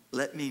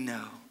let me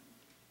know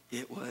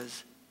it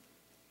was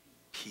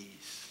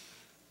peace.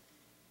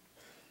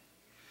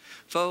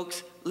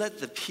 Folks, let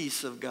the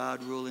peace of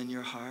God rule in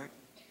your heart.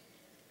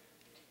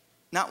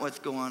 Not what's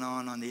going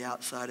on the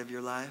outside of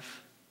your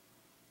life.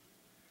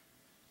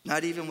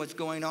 Not even what's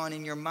going on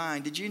in your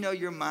mind. Did you know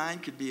your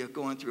mind could be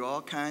going through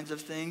all kinds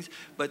of things,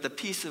 but the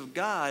peace of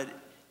God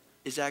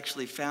is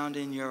actually found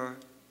in your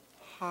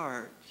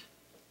heart.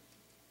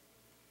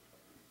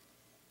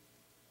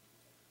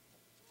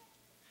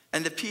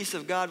 And the peace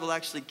of God will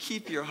actually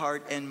keep your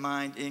heart and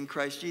mind in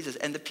Christ Jesus.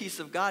 And the peace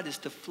of God is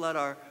to flood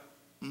our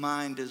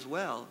mind as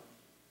well.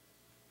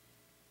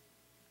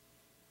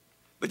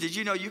 But did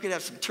you know you could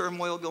have some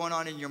turmoil going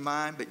on in your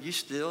mind, but you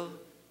still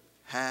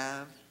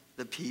have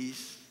the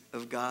peace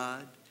of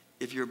God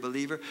if you're a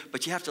believer?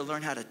 But you have to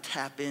learn how to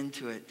tap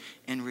into it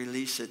and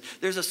release it.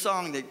 There's a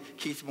song that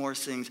Keith Moore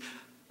sings,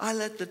 I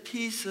let the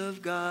peace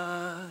of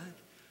God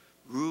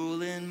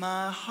rule in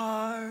my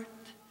heart.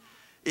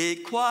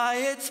 It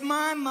quiets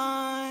my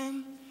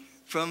mind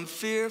from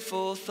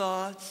fearful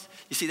thoughts.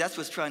 You see, that's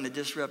what's trying to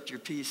disrupt your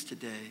peace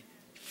today,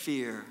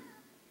 fear.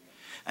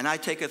 And I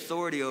take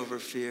authority over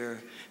fear,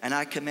 and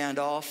I command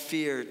all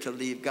fear to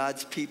leave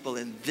God's people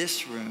in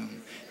this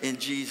room in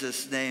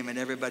Jesus' name. And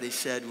everybody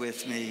said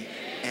with me,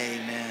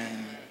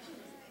 amen.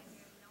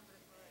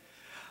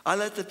 I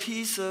let the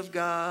peace of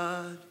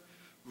God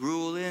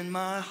rule in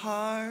my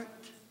heart.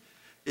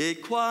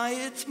 It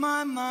quiets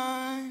my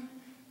mind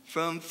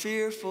from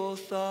fearful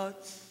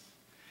thoughts.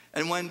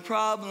 And when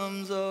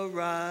problems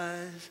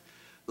arise,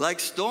 like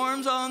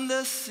storms on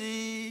the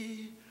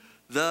sea,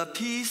 the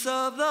peace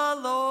of the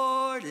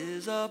Lord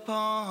is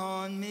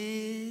upon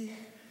me.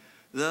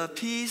 The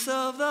peace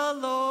of the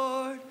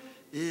Lord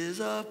is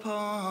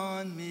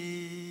upon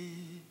me.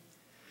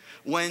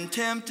 When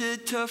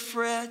tempted to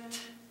fret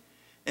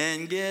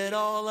and get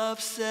all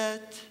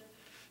upset,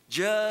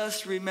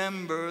 just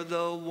remember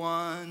the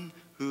one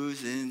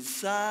who's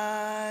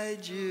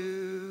inside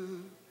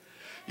you.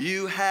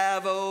 You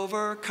have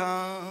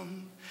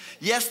overcome.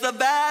 Yes, the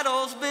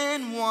battle's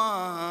been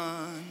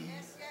won.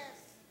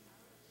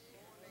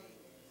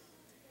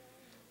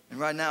 And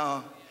right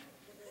now,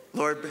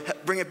 Lord,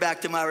 bring it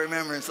back to my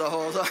remembrance. So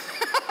hold on.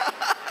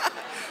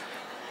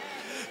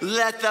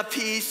 Let the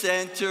peace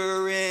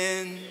enter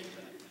in.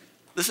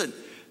 Listen,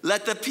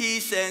 let the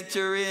peace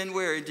enter in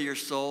where? Into your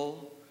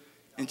soul,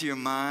 into your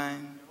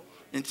mind,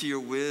 into your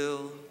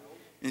will,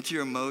 into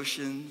your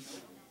emotions,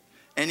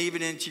 and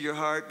even into your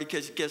heart,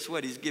 because guess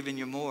what? He's giving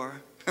you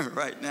more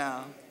right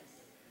now.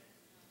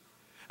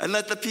 And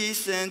let the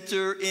peace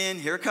enter in.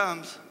 Here it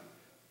comes.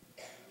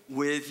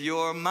 With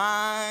your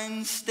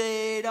mind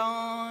stayed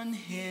on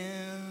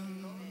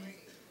him.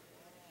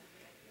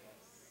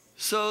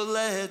 So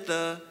let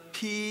the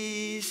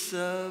peace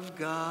of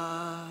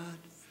God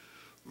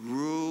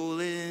rule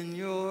in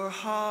your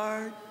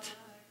heart.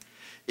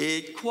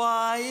 It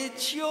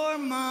quiets your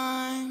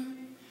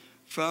mind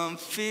from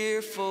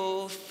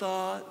fearful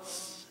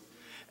thoughts.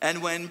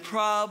 And when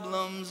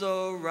problems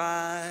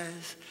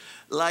arise,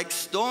 like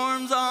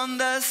storms on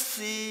the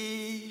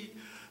sea,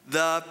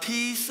 the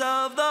peace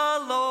of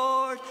the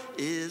Lord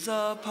is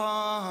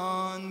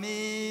upon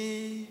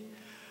me.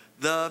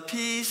 The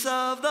peace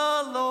of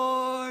the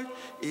Lord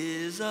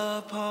is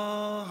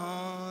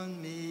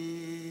upon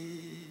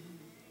me.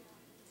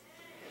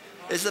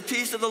 Is the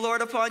peace of the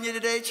Lord upon you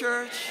today,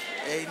 church?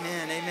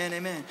 Amen, amen,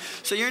 amen.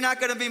 So you're not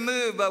going to be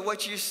moved by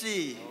what you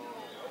see.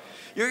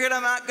 You're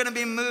not going to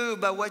be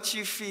moved by what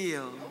you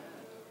feel.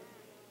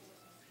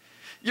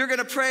 You're going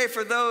to pray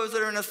for those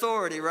that are in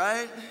authority,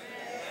 right?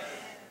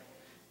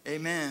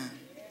 Amen.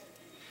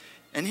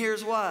 And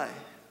here's why.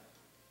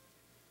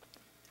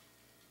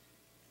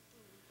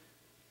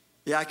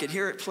 Yeah, I could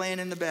hear it playing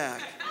in the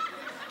back.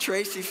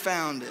 Tracy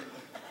found it.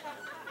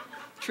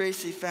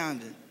 Tracy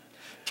found it.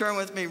 Turn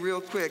with me real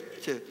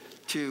quick to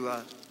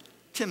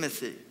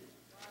Timothy.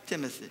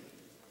 Timothy.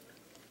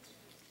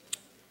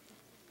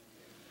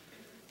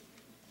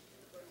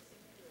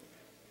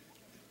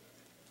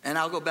 And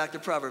I'll go back to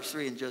Proverbs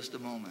 3 in just a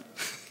moment.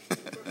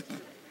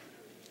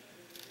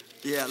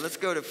 Yeah, let's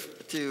go to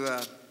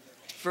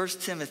 1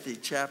 Timothy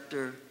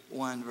chapter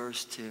 1,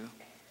 verse 2.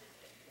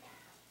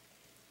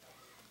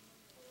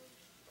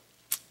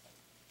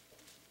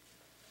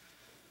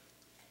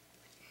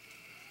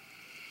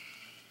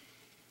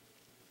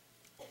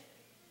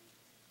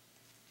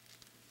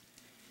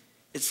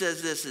 It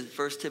says this in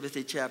 1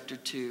 Timothy chapter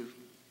 2.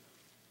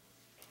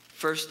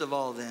 First of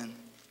all, then,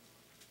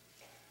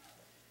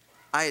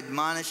 I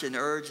admonish and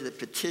urge that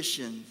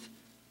petitions,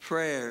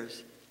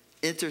 prayers,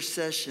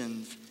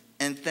 intercessions,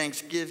 and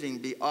thanksgiving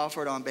be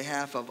offered on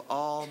behalf of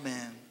all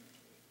men.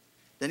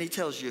 Then he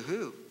tells you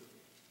who.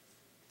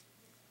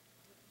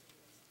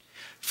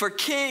 For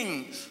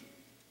kings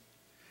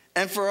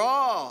and for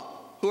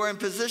all who are in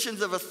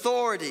positions of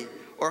authority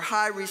or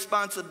high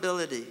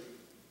responsibility.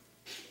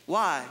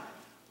 Why?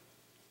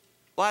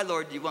 Why,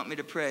 Lord, do you want me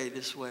to pray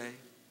this way?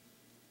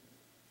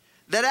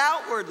 That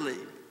outwardly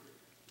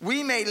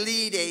we may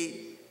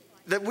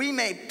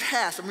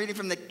pass, I'm reading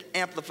from the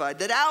Amplified,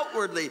 that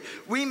outwardly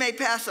we may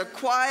pass a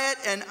quiet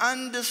and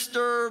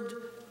undisturbed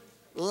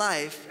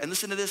life, and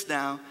listen to this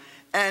now,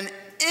 and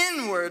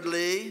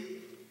inwardly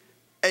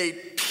a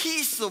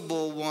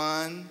peaceable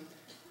one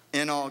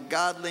in all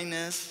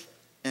godliness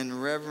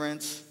and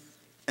reverence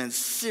and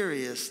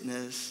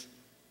seriousness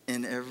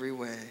in every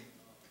way.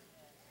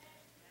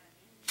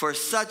 For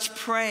such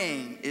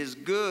praying is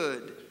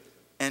good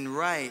and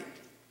right,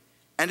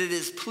 and it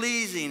is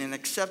pleasing and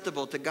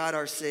acceptable to God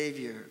our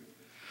Savior,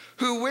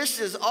 who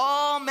wishes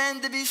all men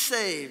to be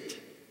saved.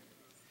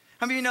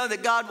 How many of you know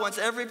that God wants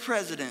every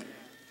president,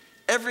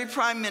 every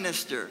prime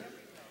minister,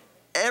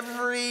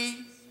 every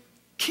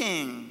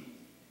king,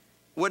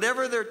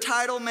 whatever their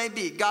title may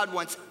be, God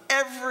wants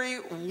every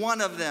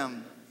one of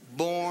them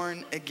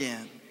born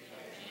again.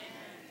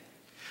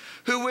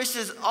 Who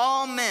wishes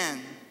all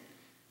men,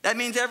 that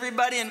means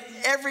everybody in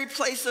every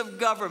place of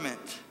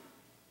government.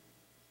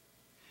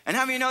 And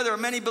how many of you know there are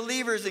many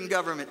believers in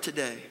government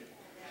today?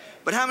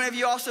 But how many of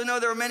you also know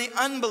there are many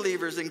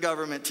unbelievers in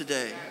government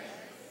today?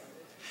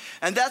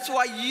 And that's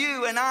why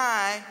you and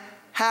I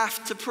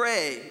have to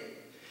pray.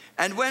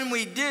 And when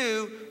we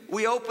do,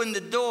 we open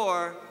the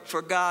door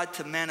for God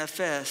to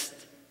manifest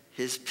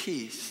his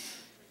peace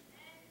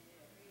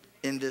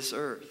in this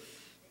earth.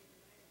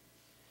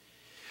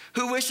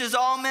 who wishes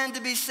all men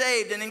to be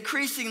saved and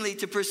increasingly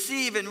to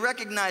perceive and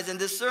recognize and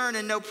discern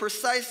and know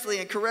precisely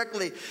and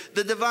correctly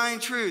the divine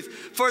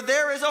truth. For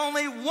there is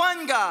only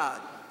one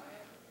God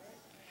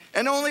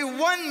and only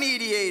one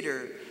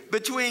mediator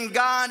between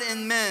God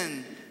and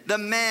men, the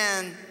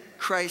man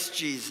Christ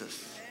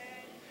Jesus,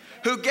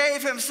 who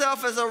gave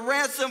himself as a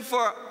ransom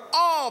for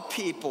all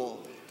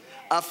people,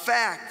 a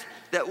fact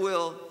that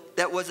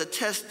was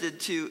attested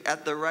to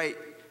at the right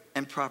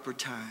and proper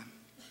time.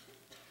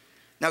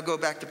 Now go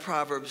back to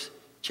Proverbs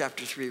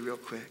chapter 3 real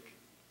quick.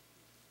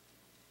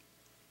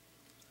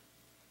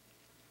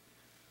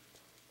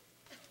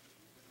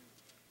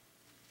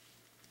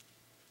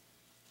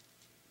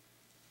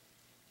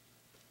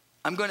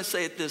 I'm going to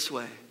say it this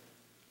way.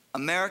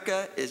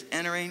 America is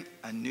entering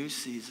a new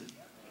season.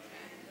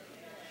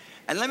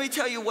 And let me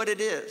tell you what it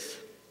is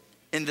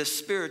in the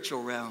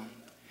spiritual realm.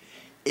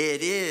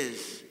 It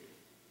is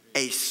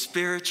a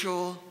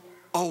spiritual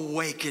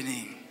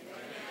awakening.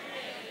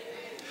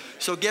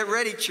 So get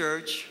ready,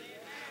 church.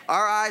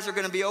 Our eyes are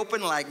going to be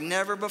open like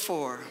never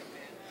before.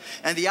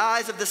 And the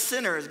eyes of the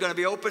sinner is going to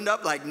be opened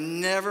up like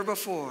never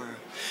before.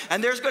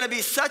 And there's going to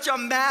be such a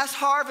mass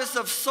harvest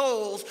of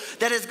souls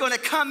that is going to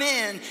come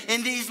in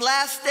these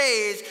last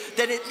days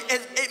that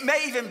it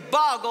may even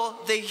boggle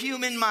the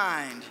human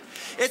mind.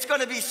 It's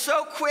going to be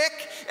so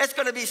quick, it's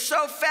going to be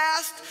so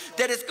fast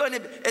that it's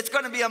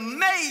going to be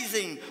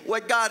amazing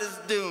what God is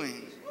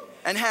doing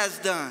and has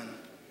done.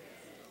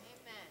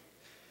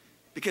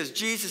 Because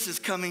Jesus is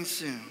coming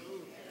soon.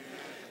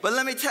 But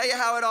let me tell you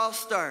how it all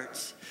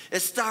starts. It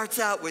starts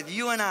out with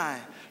you and I,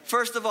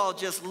 first of all,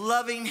 just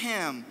loving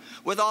him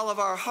with all of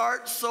our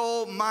heart,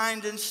 soul,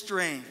 mind, and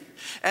strength.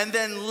 And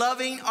then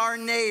loving our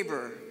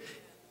neighbor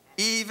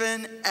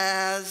even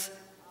as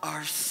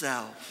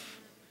ourselves.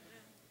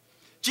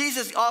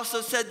 Jesus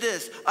also said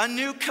this, a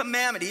new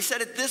commandment. He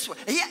said it this way.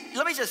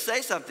 Let me just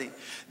say something.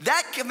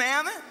 That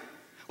commandment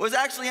was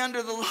actually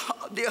under the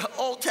law,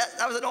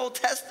 that was an Old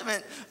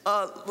Testament,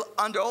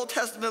 under Old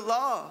Testament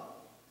law.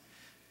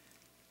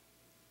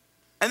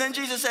 And then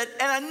Jesus said,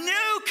 and a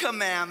new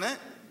commandment.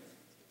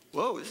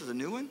 Whoa, this is a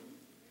new one?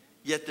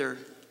 Yet they're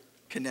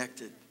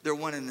connected. They're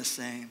one and the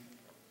same,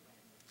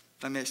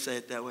 if I may say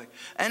it that way.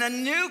 And a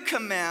new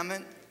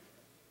commandment.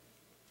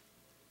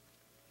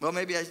 Well,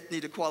 maybe I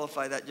need to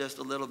qualify that just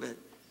a little bit.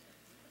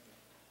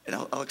 And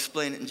I'll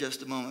explain it in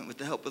just a moment with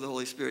the help of the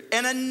Holy Spirit.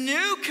 And a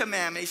new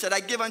commandment, he said, I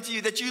give unto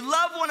you that you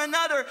love one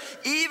another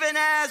even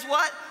as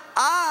what?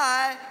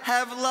 I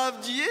have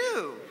loved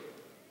you.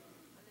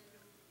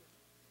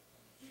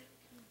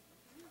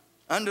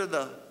 Under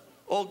the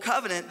old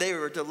covenant, they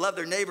were to love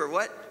their neighbor,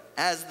 what?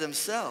 As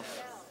themselves.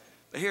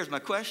 But here's my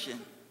question.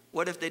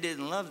 What if they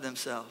didn't love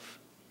themselves?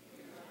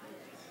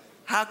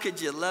 How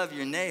could you love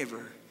your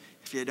neighbor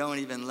if you don't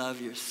even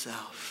love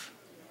yourself?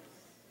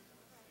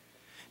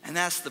 And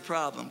that's the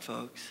problem,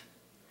 folks.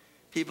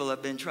 People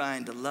have been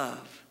trying to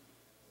love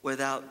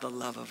without the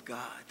love of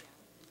God.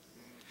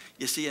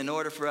 You see, in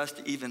order for us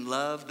to even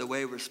love the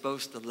way we're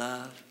supposed to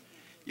love,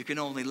 you can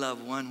only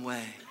love one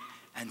way,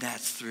 and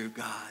that's through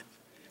God.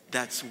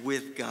 That's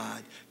with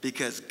God,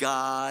 because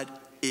God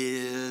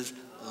is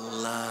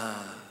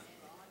love.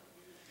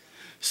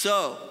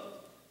 So,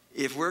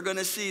 if we're going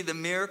to see the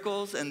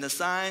miracles and the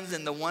signs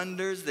and the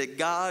wonders that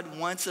God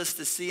wants us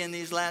to see in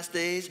these last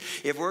days,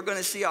 if we're going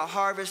to see a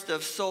harvest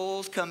of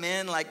souls come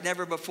in like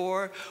never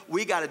before,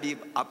 we got to be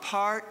a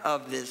part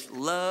of this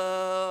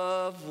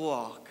love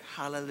walk.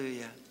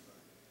 Hallelujah.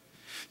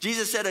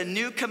 Jesus said, a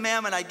new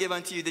commandment I give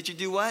unto you, that you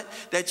do what?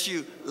 That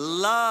you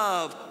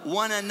love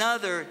one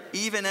another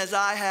even as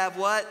I have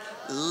what?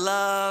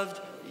 Loved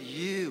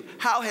you.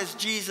 How has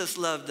Jesus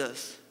loved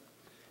us?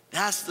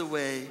 That's the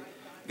way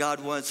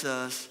God wants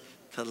us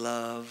to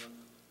love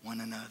one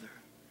another.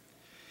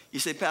 You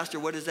say, Pastor,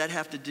 what does that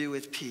have to do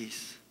with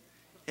peace?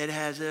 It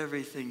has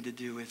everything to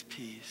do with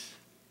peace.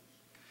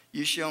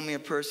 You show me a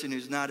person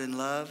who's not in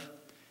love,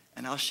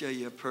 and I'll show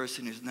you a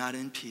person who's not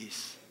in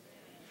peace.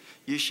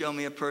 You show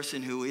me a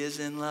person who is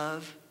in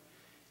love.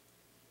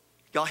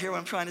 Y'all hear what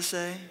I'm trying to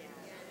say?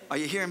 Are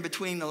you hearing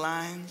between the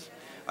lines?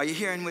 Are you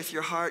hearing with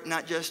your heart,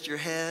 not just your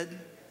head?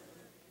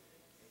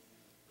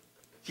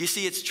 You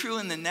see, it's true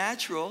in the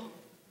natural,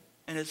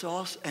 and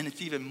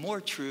it's even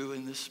more true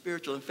in the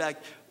spiritual. In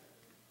fact,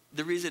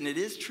 the reason it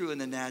is true in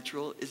the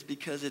natural is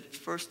because it,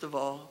 first of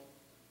all,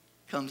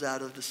 comes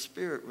out of the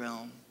spirit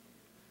realm.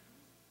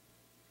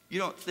 You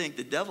don't think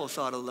the devil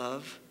thought of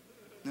love.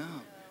 No.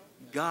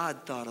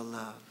 God thought of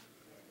love.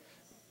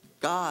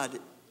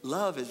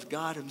 Love is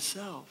God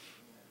himself.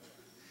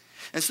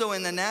 And so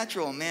in the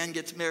natural, a man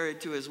gets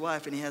married to his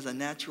wife and he has a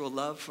natural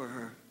love for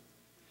her.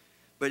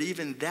 But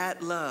even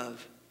that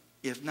love,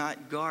 if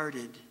not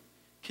guarded,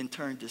 can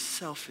turn to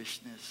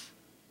selfishness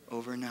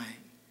overnight.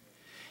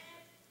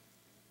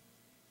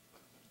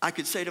 I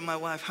could say to my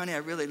wife, honey, I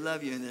really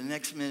love you, and the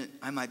next minute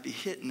I might be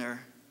hitting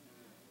her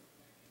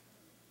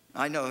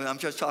I know, I'm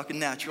just talking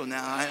natural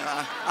now.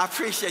 I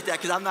appreciate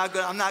that, because I'm not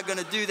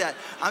gonna do that.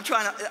 I'm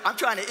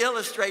trying to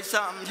illustrate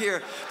something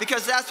here,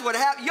 because that's what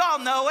happened. Y'all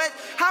know it.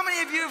 How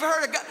many of you have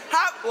heard of God?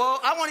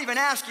 Well, I won't even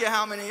ask you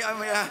how many. Maybe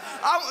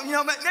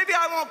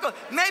I won't go.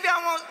 Maybe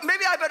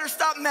I better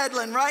stop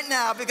meddling right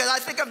now, because I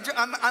think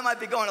I might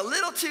be going a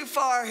little too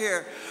far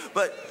here.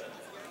 But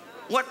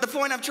the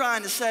point I'm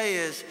trying to say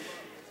is,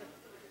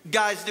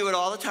 guys do it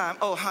all the time.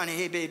 Oh, honey,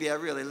 hey, baby, I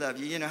really love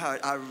you. You know how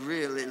I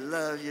really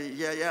love you,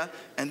 yeah.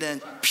 And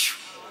then, phew.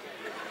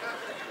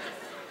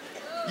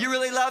 You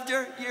really loved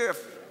her?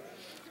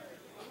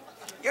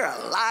 You're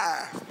a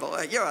liar,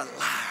 boy. You're a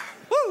liar.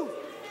 Woo!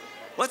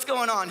 What's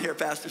going on here,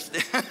 Pastor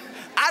Stan?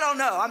 I don't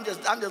know. I'm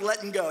just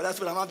letting go.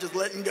 That's what I'm just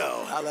letting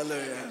go.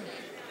 Hallelujah.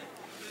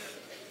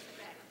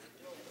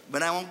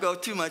 But I won't go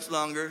too much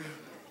longer,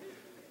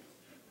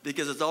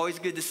 because it's always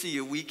good to see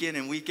you week in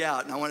and week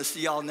out, and I want to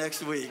see y'all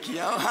next week,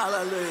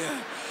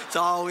 hallelujah. It's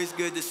always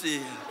good to see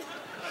you.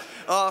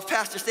 Oh, if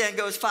Pastor Stan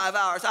goes 5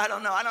 hours, I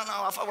don't know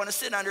if I want to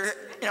sit under,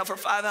 for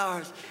 5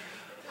 hours.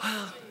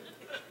 Well,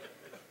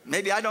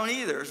 maybe I don't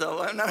either,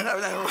 so no.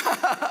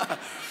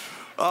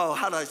 Oh,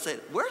 how do I say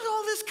it? Where's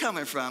all this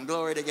coming from?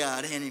 Glory to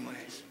God.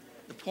 Anyways,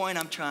 the point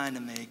I'm trying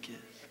to make is,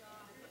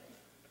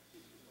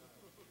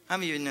 how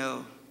many of you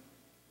know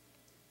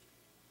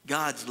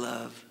God's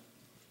love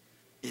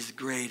is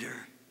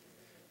greater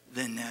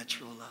than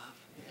natural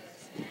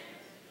love?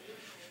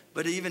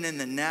 But even in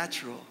the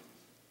natural,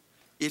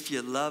 if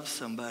you love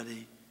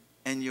somebody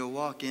and you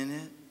walk in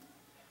it,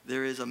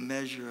 there is a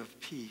measure of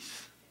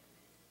peace.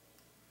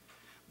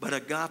 But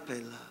agape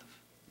love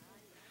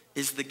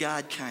is the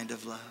God kind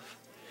of love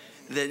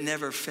that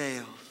never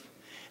fails.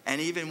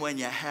 And even when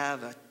you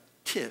have a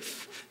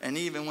tiff, and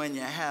even when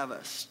you have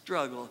a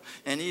struggle,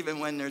 and even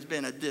when there's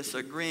been a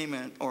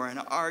disagreement or an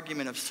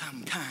argument of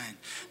some kind,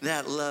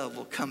 that love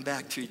will come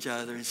back to each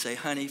other and say,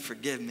 honey,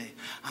 forgive me.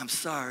 I'm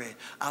sorry.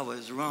 I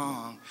was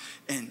wrong.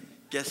 And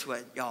guess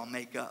what? Y'all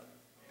make up.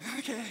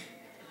 Okay.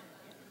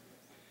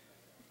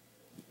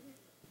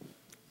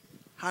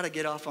 How to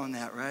get off on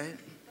that, right?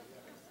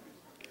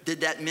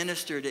 Did that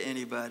minister to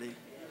anybody?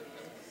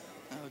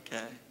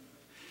 Okay.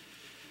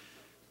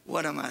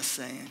 What am I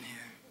saying here?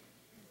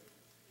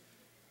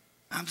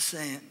 I'm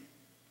saying,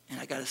 and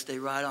I got to stay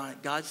right on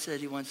it, God said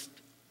he wants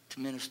to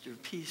minister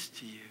peace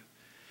to you.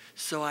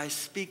 So I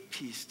speak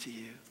peace to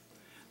you.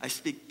 I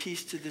speak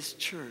peace to this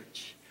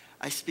church.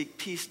 I speak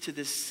peace to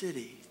this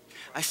city.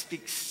 I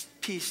speak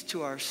peace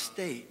to our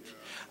state.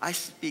 I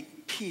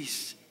speak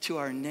peace to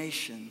our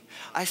nation.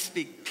 I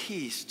speak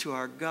peace to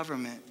our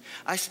government.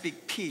 I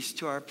speak peace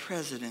to our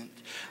president,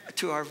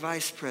 to our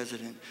vice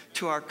president,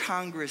 to our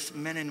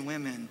congressmen and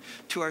women,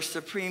 to our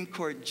Supreme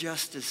Court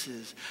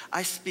justices.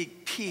 I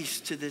speak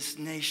peace to this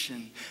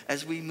nation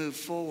as we move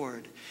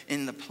forward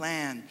in the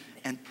plan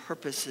and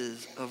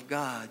purposes of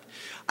God.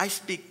 I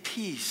speak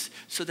peace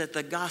so that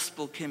the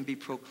gospel can be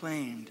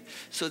proclaimed,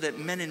 so that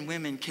men and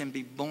women can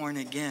be born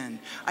again.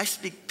 I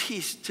speak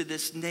peace to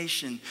this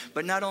nation,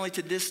 but not only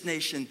to this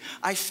nation,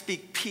 I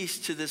speak peace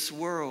to this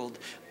world,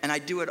 and I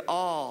do it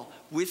all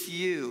with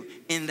you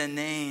in the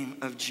name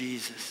of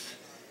Jesus.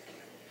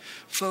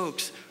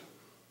 Folks,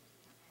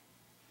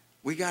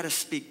 we got to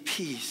speak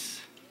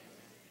peace.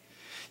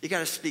 You got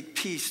to speak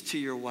peace to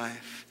your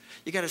wife.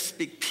 You got to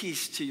speak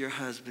peace to your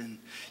husband.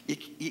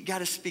 You got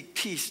to speak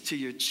peace to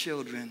your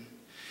children.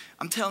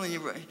 I'm telling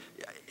you,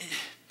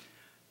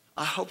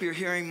 I hope you're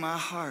hearing my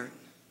heart.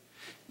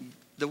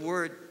 The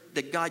word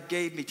that God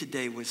gave me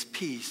today was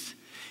peace.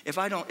 If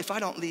I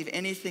don't leave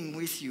anything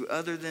with you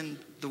other than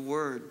the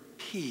word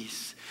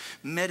peace,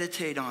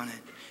 meditate on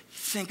it,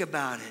 think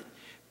about it,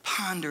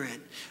 ponder it,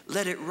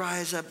 let it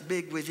rise up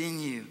big within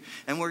you.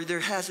 And where there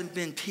hasn't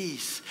been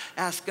peace,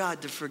 ask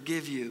God to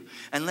forgive you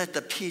and let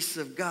the peace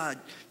of God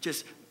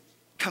just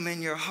come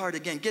in your heart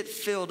again. Get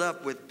filled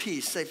up with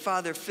peace. Say,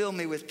 Father, fill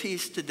me with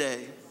peace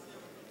today.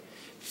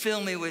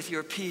 Fill me with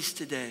your peace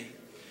today.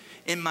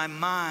 In my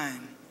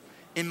mind,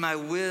 in my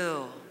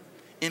will,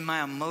 in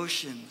my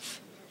emotions,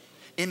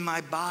 in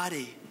my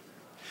body.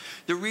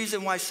 The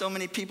reason why so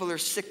many people are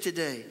sick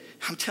today,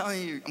 I'm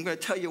going to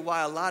tell you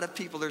why a lot of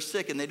people are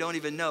sick and they don't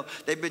even know.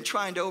 They've been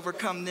trying to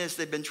overcome this.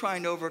 They've been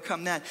trying to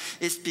overcome that.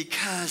 It's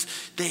because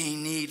they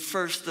need,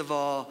 first of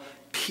all,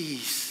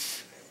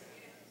 peace.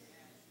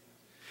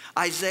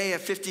 Isaiah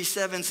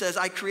 57 says,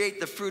 I create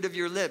the fruit of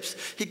your lips.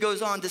 He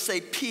goes on to say,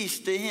 peace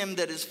to him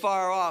that is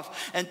far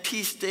off and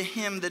peace to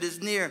him that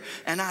is near,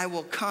 and I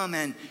will come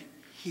and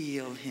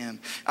heal him.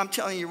 I'm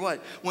telling you what,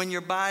 when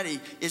your body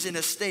is in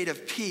a state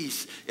of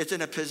peace, it's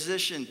in a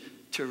position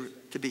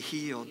to be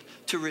healed,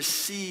 to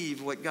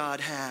receive what God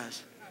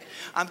has.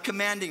 I'm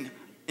commanding,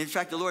 in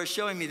fact, the Lord is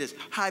showing me this.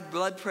 High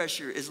blood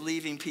pressure is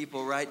leaving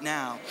people right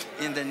now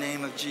in the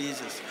name of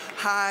Jesus.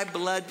 High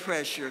blood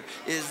pressure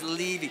is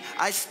leaving.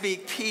 I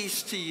speak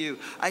peace to you.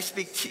 I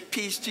speak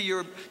peace to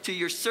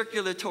your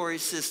circulatory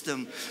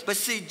system. But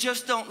see,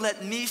 just don't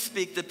let me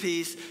speak the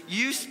peace.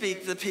 You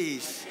speak the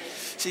peace.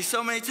 See,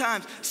 so many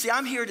times,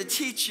 I'm here to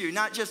teach you,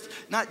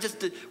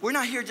 we're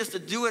not here just to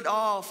do it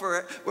all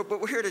but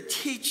we're here to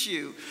teach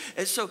you.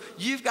 And so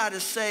you've got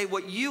to say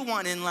what you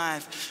want in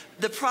life.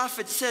 The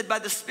prophet said by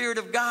the Spirit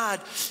of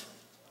God,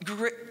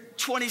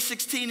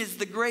 2016 is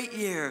the great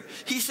year.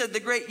 He said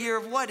the great year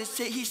of what?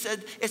 He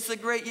said it's the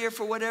great year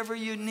for whatever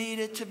you need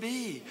it to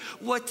be.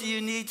 What do you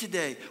need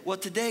today? Well,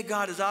 today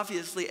God is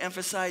obviously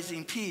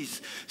emphasizing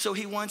peace. So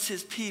he wants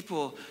his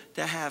people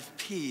to have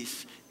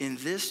peace in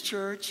this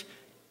church.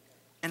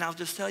 And I'll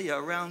just tell you,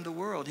 around the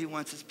world, he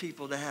wants his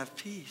people to have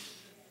peace.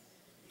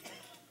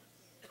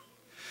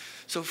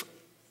 So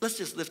let's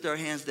just lift our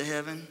hands to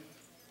heaven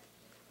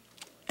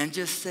and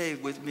just say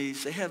with me,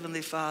 say,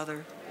 Heavenly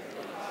Father,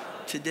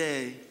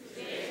 today,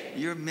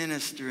 you're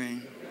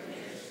ministering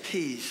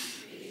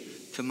peace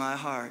to my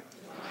heart.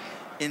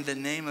 In the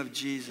name of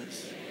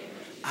Jesus,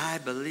 I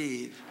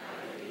believe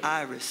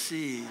I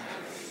receive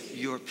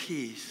your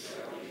peace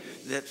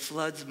that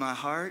floods my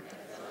heart,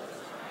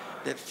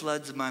 that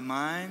floods my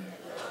mind,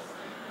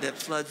 that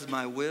floods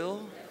my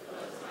will,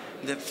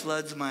 that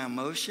floods my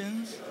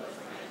emotions,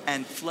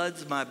 and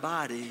floods my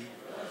body,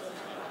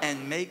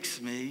 and makes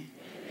me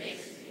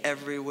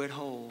every whit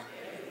whole.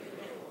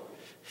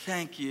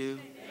 Thank you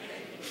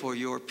for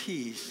your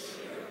peace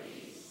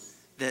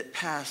that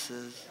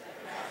passes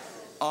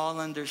all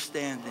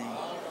understanding,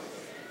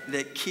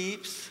 that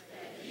keeps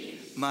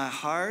my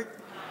heart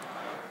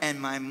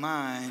and my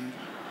mind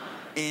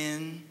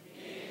in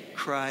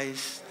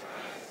Christ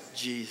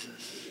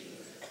Jesus.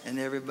 And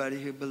everybody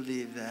who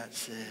believed that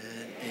said,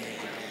 amen.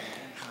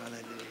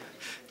 Hallelujah.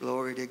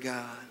 Glory to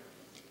God.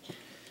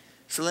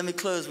 So let me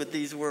close with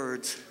these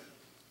words.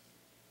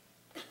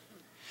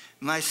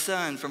 My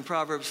son, from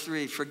Proverbs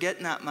 3,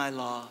 forget not my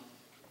law,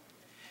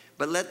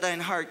 but let thine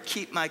heart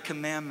keep my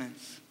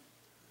commandments.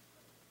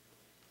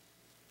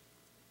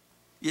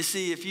 You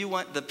see, if you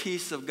want the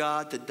peace of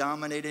God to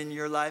dominate in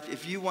your life,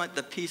 if you want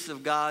the peace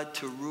of God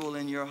to rule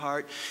in your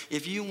heart,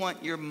 if you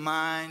want your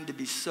mind to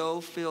be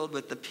so filled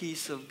with the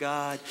peace of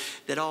God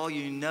that all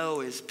you know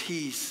is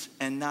peace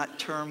and not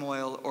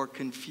turmoil or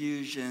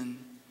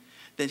confusion,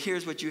 then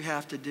here's what you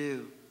have to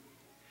do.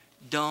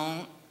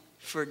 Don't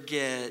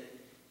forget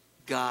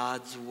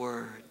God's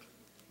word.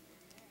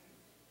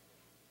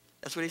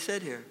 That's what he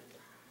said here.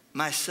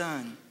 My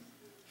son,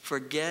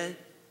 forget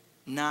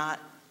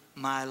not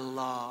my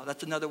law.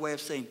 That's another way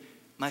of saying,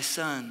 my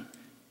son,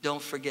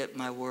 don't forget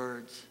my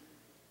words.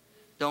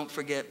 Don't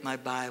forget my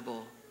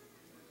Bible.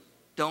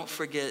 Don't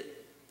forget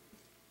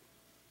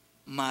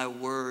my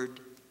word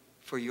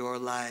for your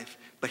life.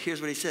 But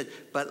here's what he said,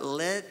 but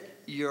let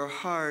your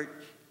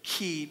heart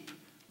keep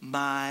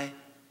my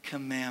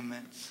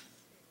commandments.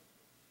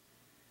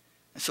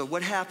 And so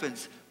what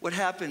happens? What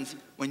happens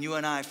when you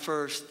and I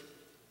first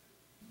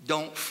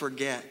don't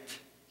forget?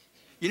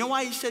 You know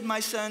why he said, my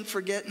son,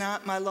 forget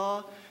not my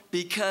law?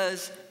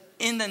 Because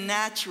in the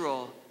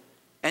natural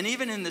and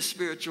even in the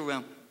spiritual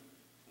realm,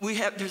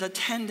 there's a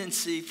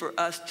tendency for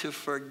us to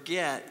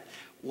forget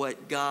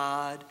what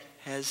God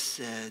has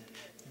said.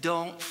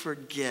 Don't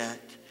forget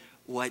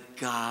what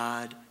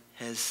God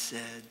has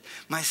said.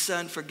 My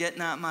son, forget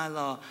not my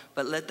law,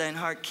 but let thine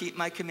heart keep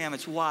my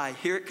commandments. Why?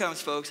 Here it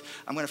comes, folks.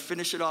 I'm going to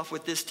finish it off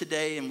with this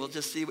today, and we'll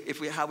just see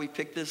how we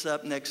pick this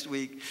up next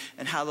week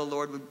and how the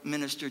Lord would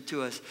minister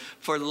to us.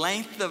 For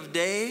length of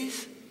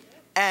days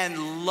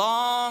and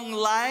long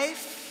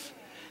life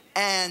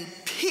and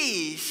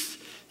peace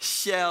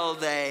shall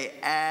they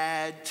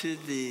add to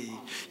thee.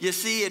 You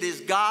see, it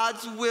is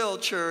God's will,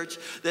 church,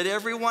 that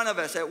every one of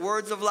us at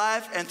Words of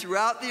Life and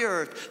throughout the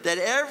earth, that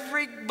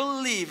every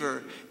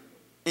believer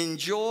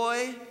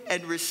enjoy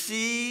and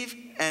receive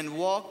and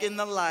walk in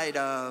the light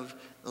of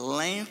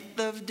length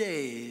of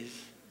days,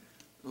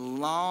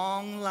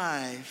 long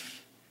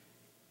life,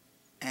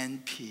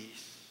 and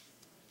peace.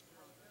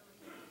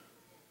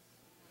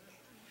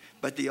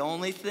 But the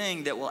only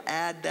thing that will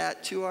add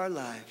that to our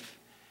life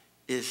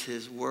is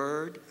his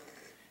word,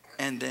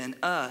 and then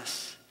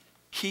us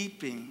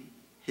keeping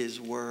his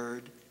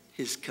word,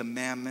 his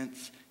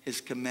commandments,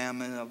 his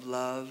commandment of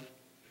love,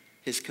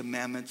 his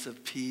commandments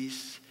of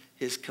peace,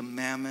 his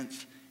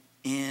commandments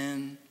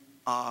in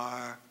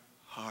our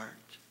heart.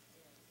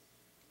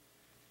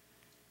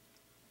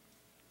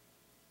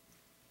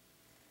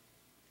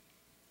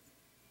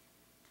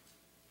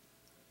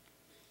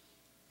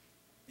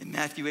 In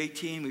Matthew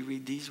 18, we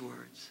read these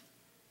words.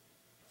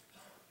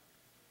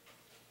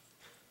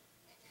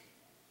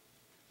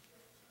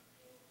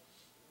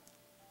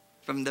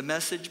 From the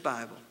Message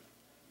Bible,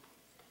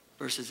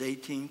 verses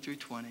 18 through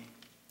 20.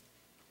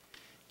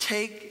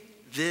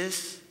 Take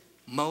this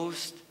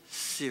most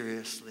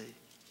seriously.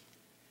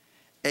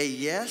 A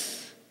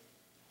yes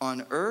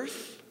on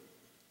earth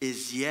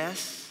is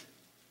yes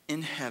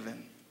in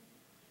heaven.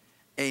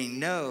 A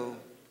no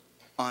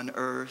on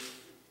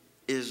earth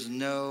is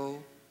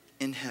no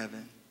in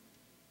heaven.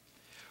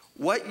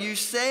 What you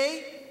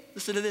say,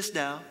 listen to this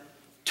now,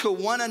 to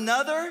one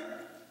another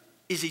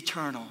is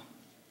eternal.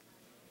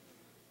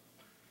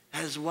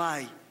 That is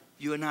why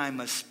you and I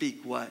must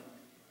speak what?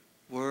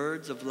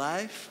 Words of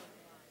life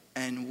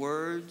and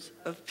words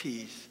of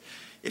peace.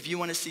 If you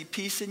want to see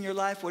peace in your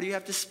life, what do you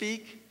have to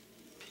speak?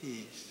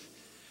 Peace.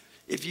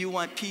 If you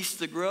want peace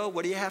to grow,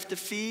 what do you have to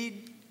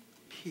feed?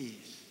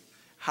 Peace.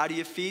 How do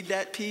you feed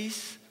that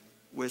peace?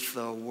 With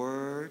the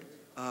word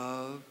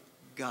of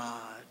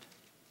God.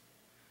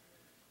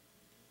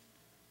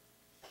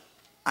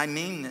 I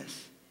mean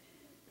this.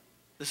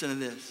 Listen to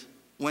this.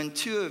 When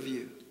two of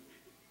you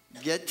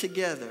get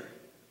together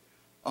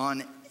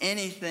on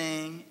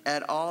anything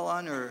at all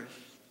on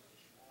earth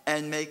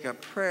and make a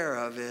prayer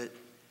of it,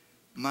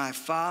 my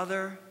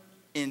Father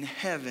in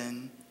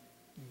heaven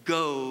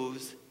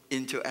goes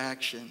into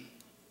action.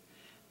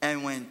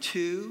 And when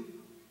 2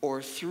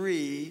 or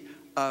 3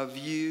 of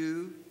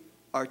you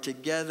are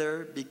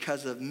together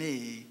because of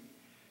me,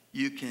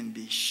 you can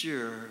be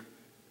sure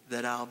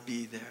that I'll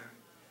be there.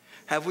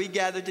 Have we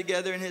gathered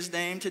together in his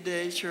name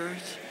today,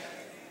 church?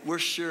 We're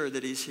sure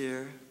that he's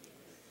here.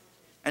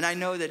 And I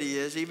know that he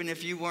is, even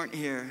if you weren't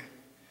here,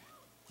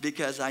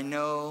 because I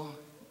know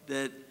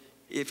that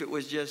if it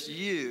was just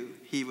you,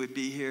 he would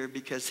be here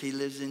because he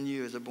lives in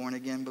you as a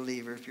born-again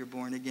believer, if you're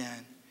born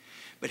again.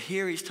 But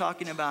here he's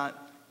talking about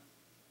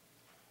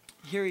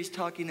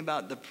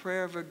the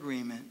prayer of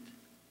agreement.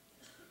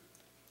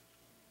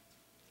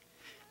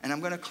 And I'm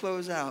going to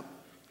close out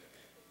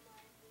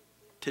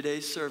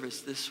today's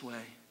service this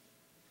way.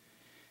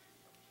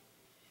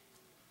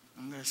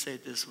 I'm going to say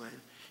it this way.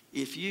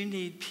 If you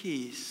need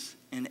peace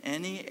in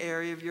any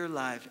area of your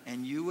life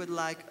and you would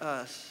like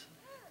us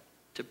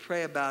to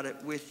pray about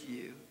it with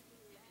you,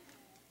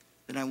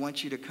 then I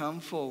want you to come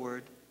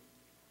forward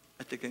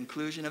at the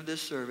conclusion of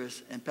this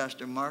service, and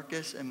Pastor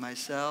Marcus and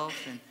myself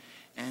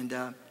and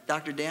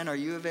Dr. Dan, are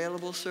you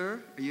available,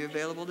 sir? Are you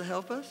available to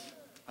help us?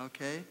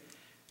 Okay.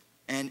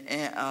 And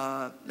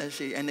let's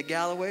see, and the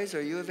Galloways,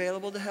 are you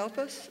available to help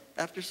us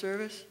after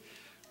service?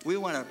 We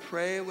want to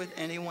pray with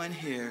anyone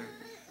here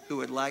who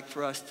would like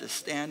for us to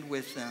stand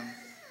with them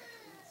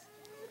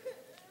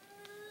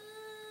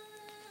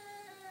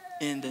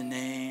in the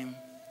name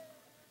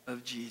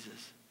of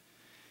Jesus.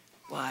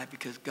 Why?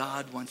 Because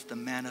God wants to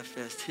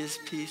manifest his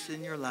peace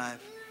in your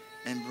life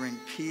and bring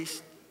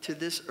peace to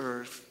this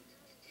earth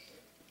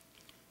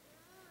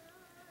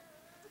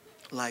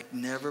like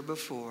never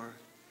before.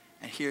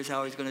 And here's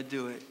how he's going to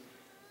do it.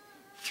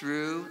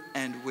 Through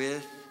and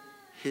with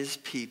his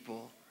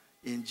people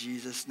in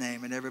Jesus'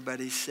 name. And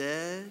everybody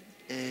said,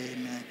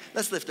 amen.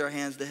 Let's lift our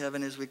hands to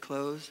heaven as we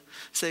close.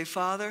 Say,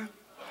 Father,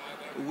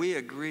 we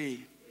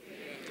agree.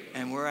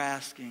 And we're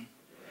asking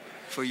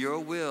for your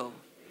will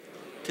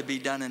to be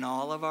done in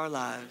all of our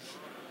lives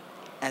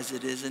as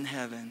it is in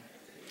heaven.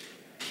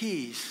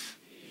 Peace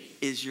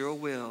is your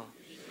will.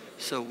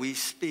 So we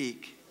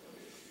speak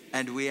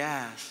and we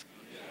ask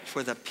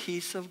for the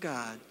peace of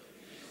God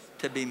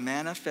to be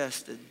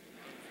manifested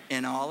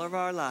in all of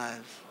our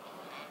lives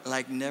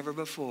like never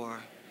before.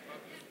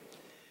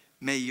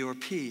 May your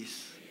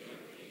peace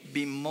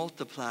be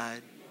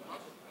multiplied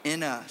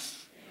in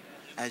us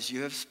as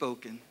you have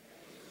spoken.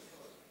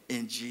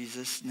 In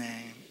Jesus'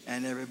 name.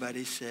 And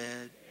everybody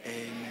said,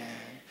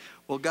 amen.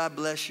 Well, God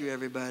bless you,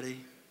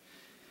 everybody.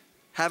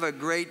 Have a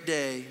great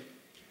day.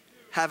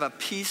 Have a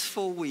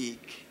peaceful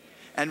week.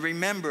 And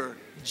remember,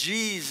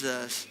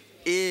 Jesus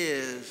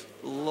is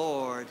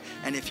Lord.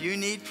 And if you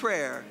need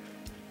prayer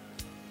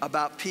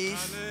about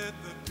peace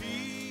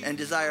and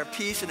desire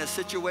peace in a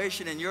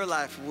situation in your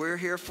life, we're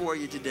here for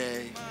you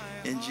today.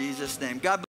 In Jesus' name. God bless.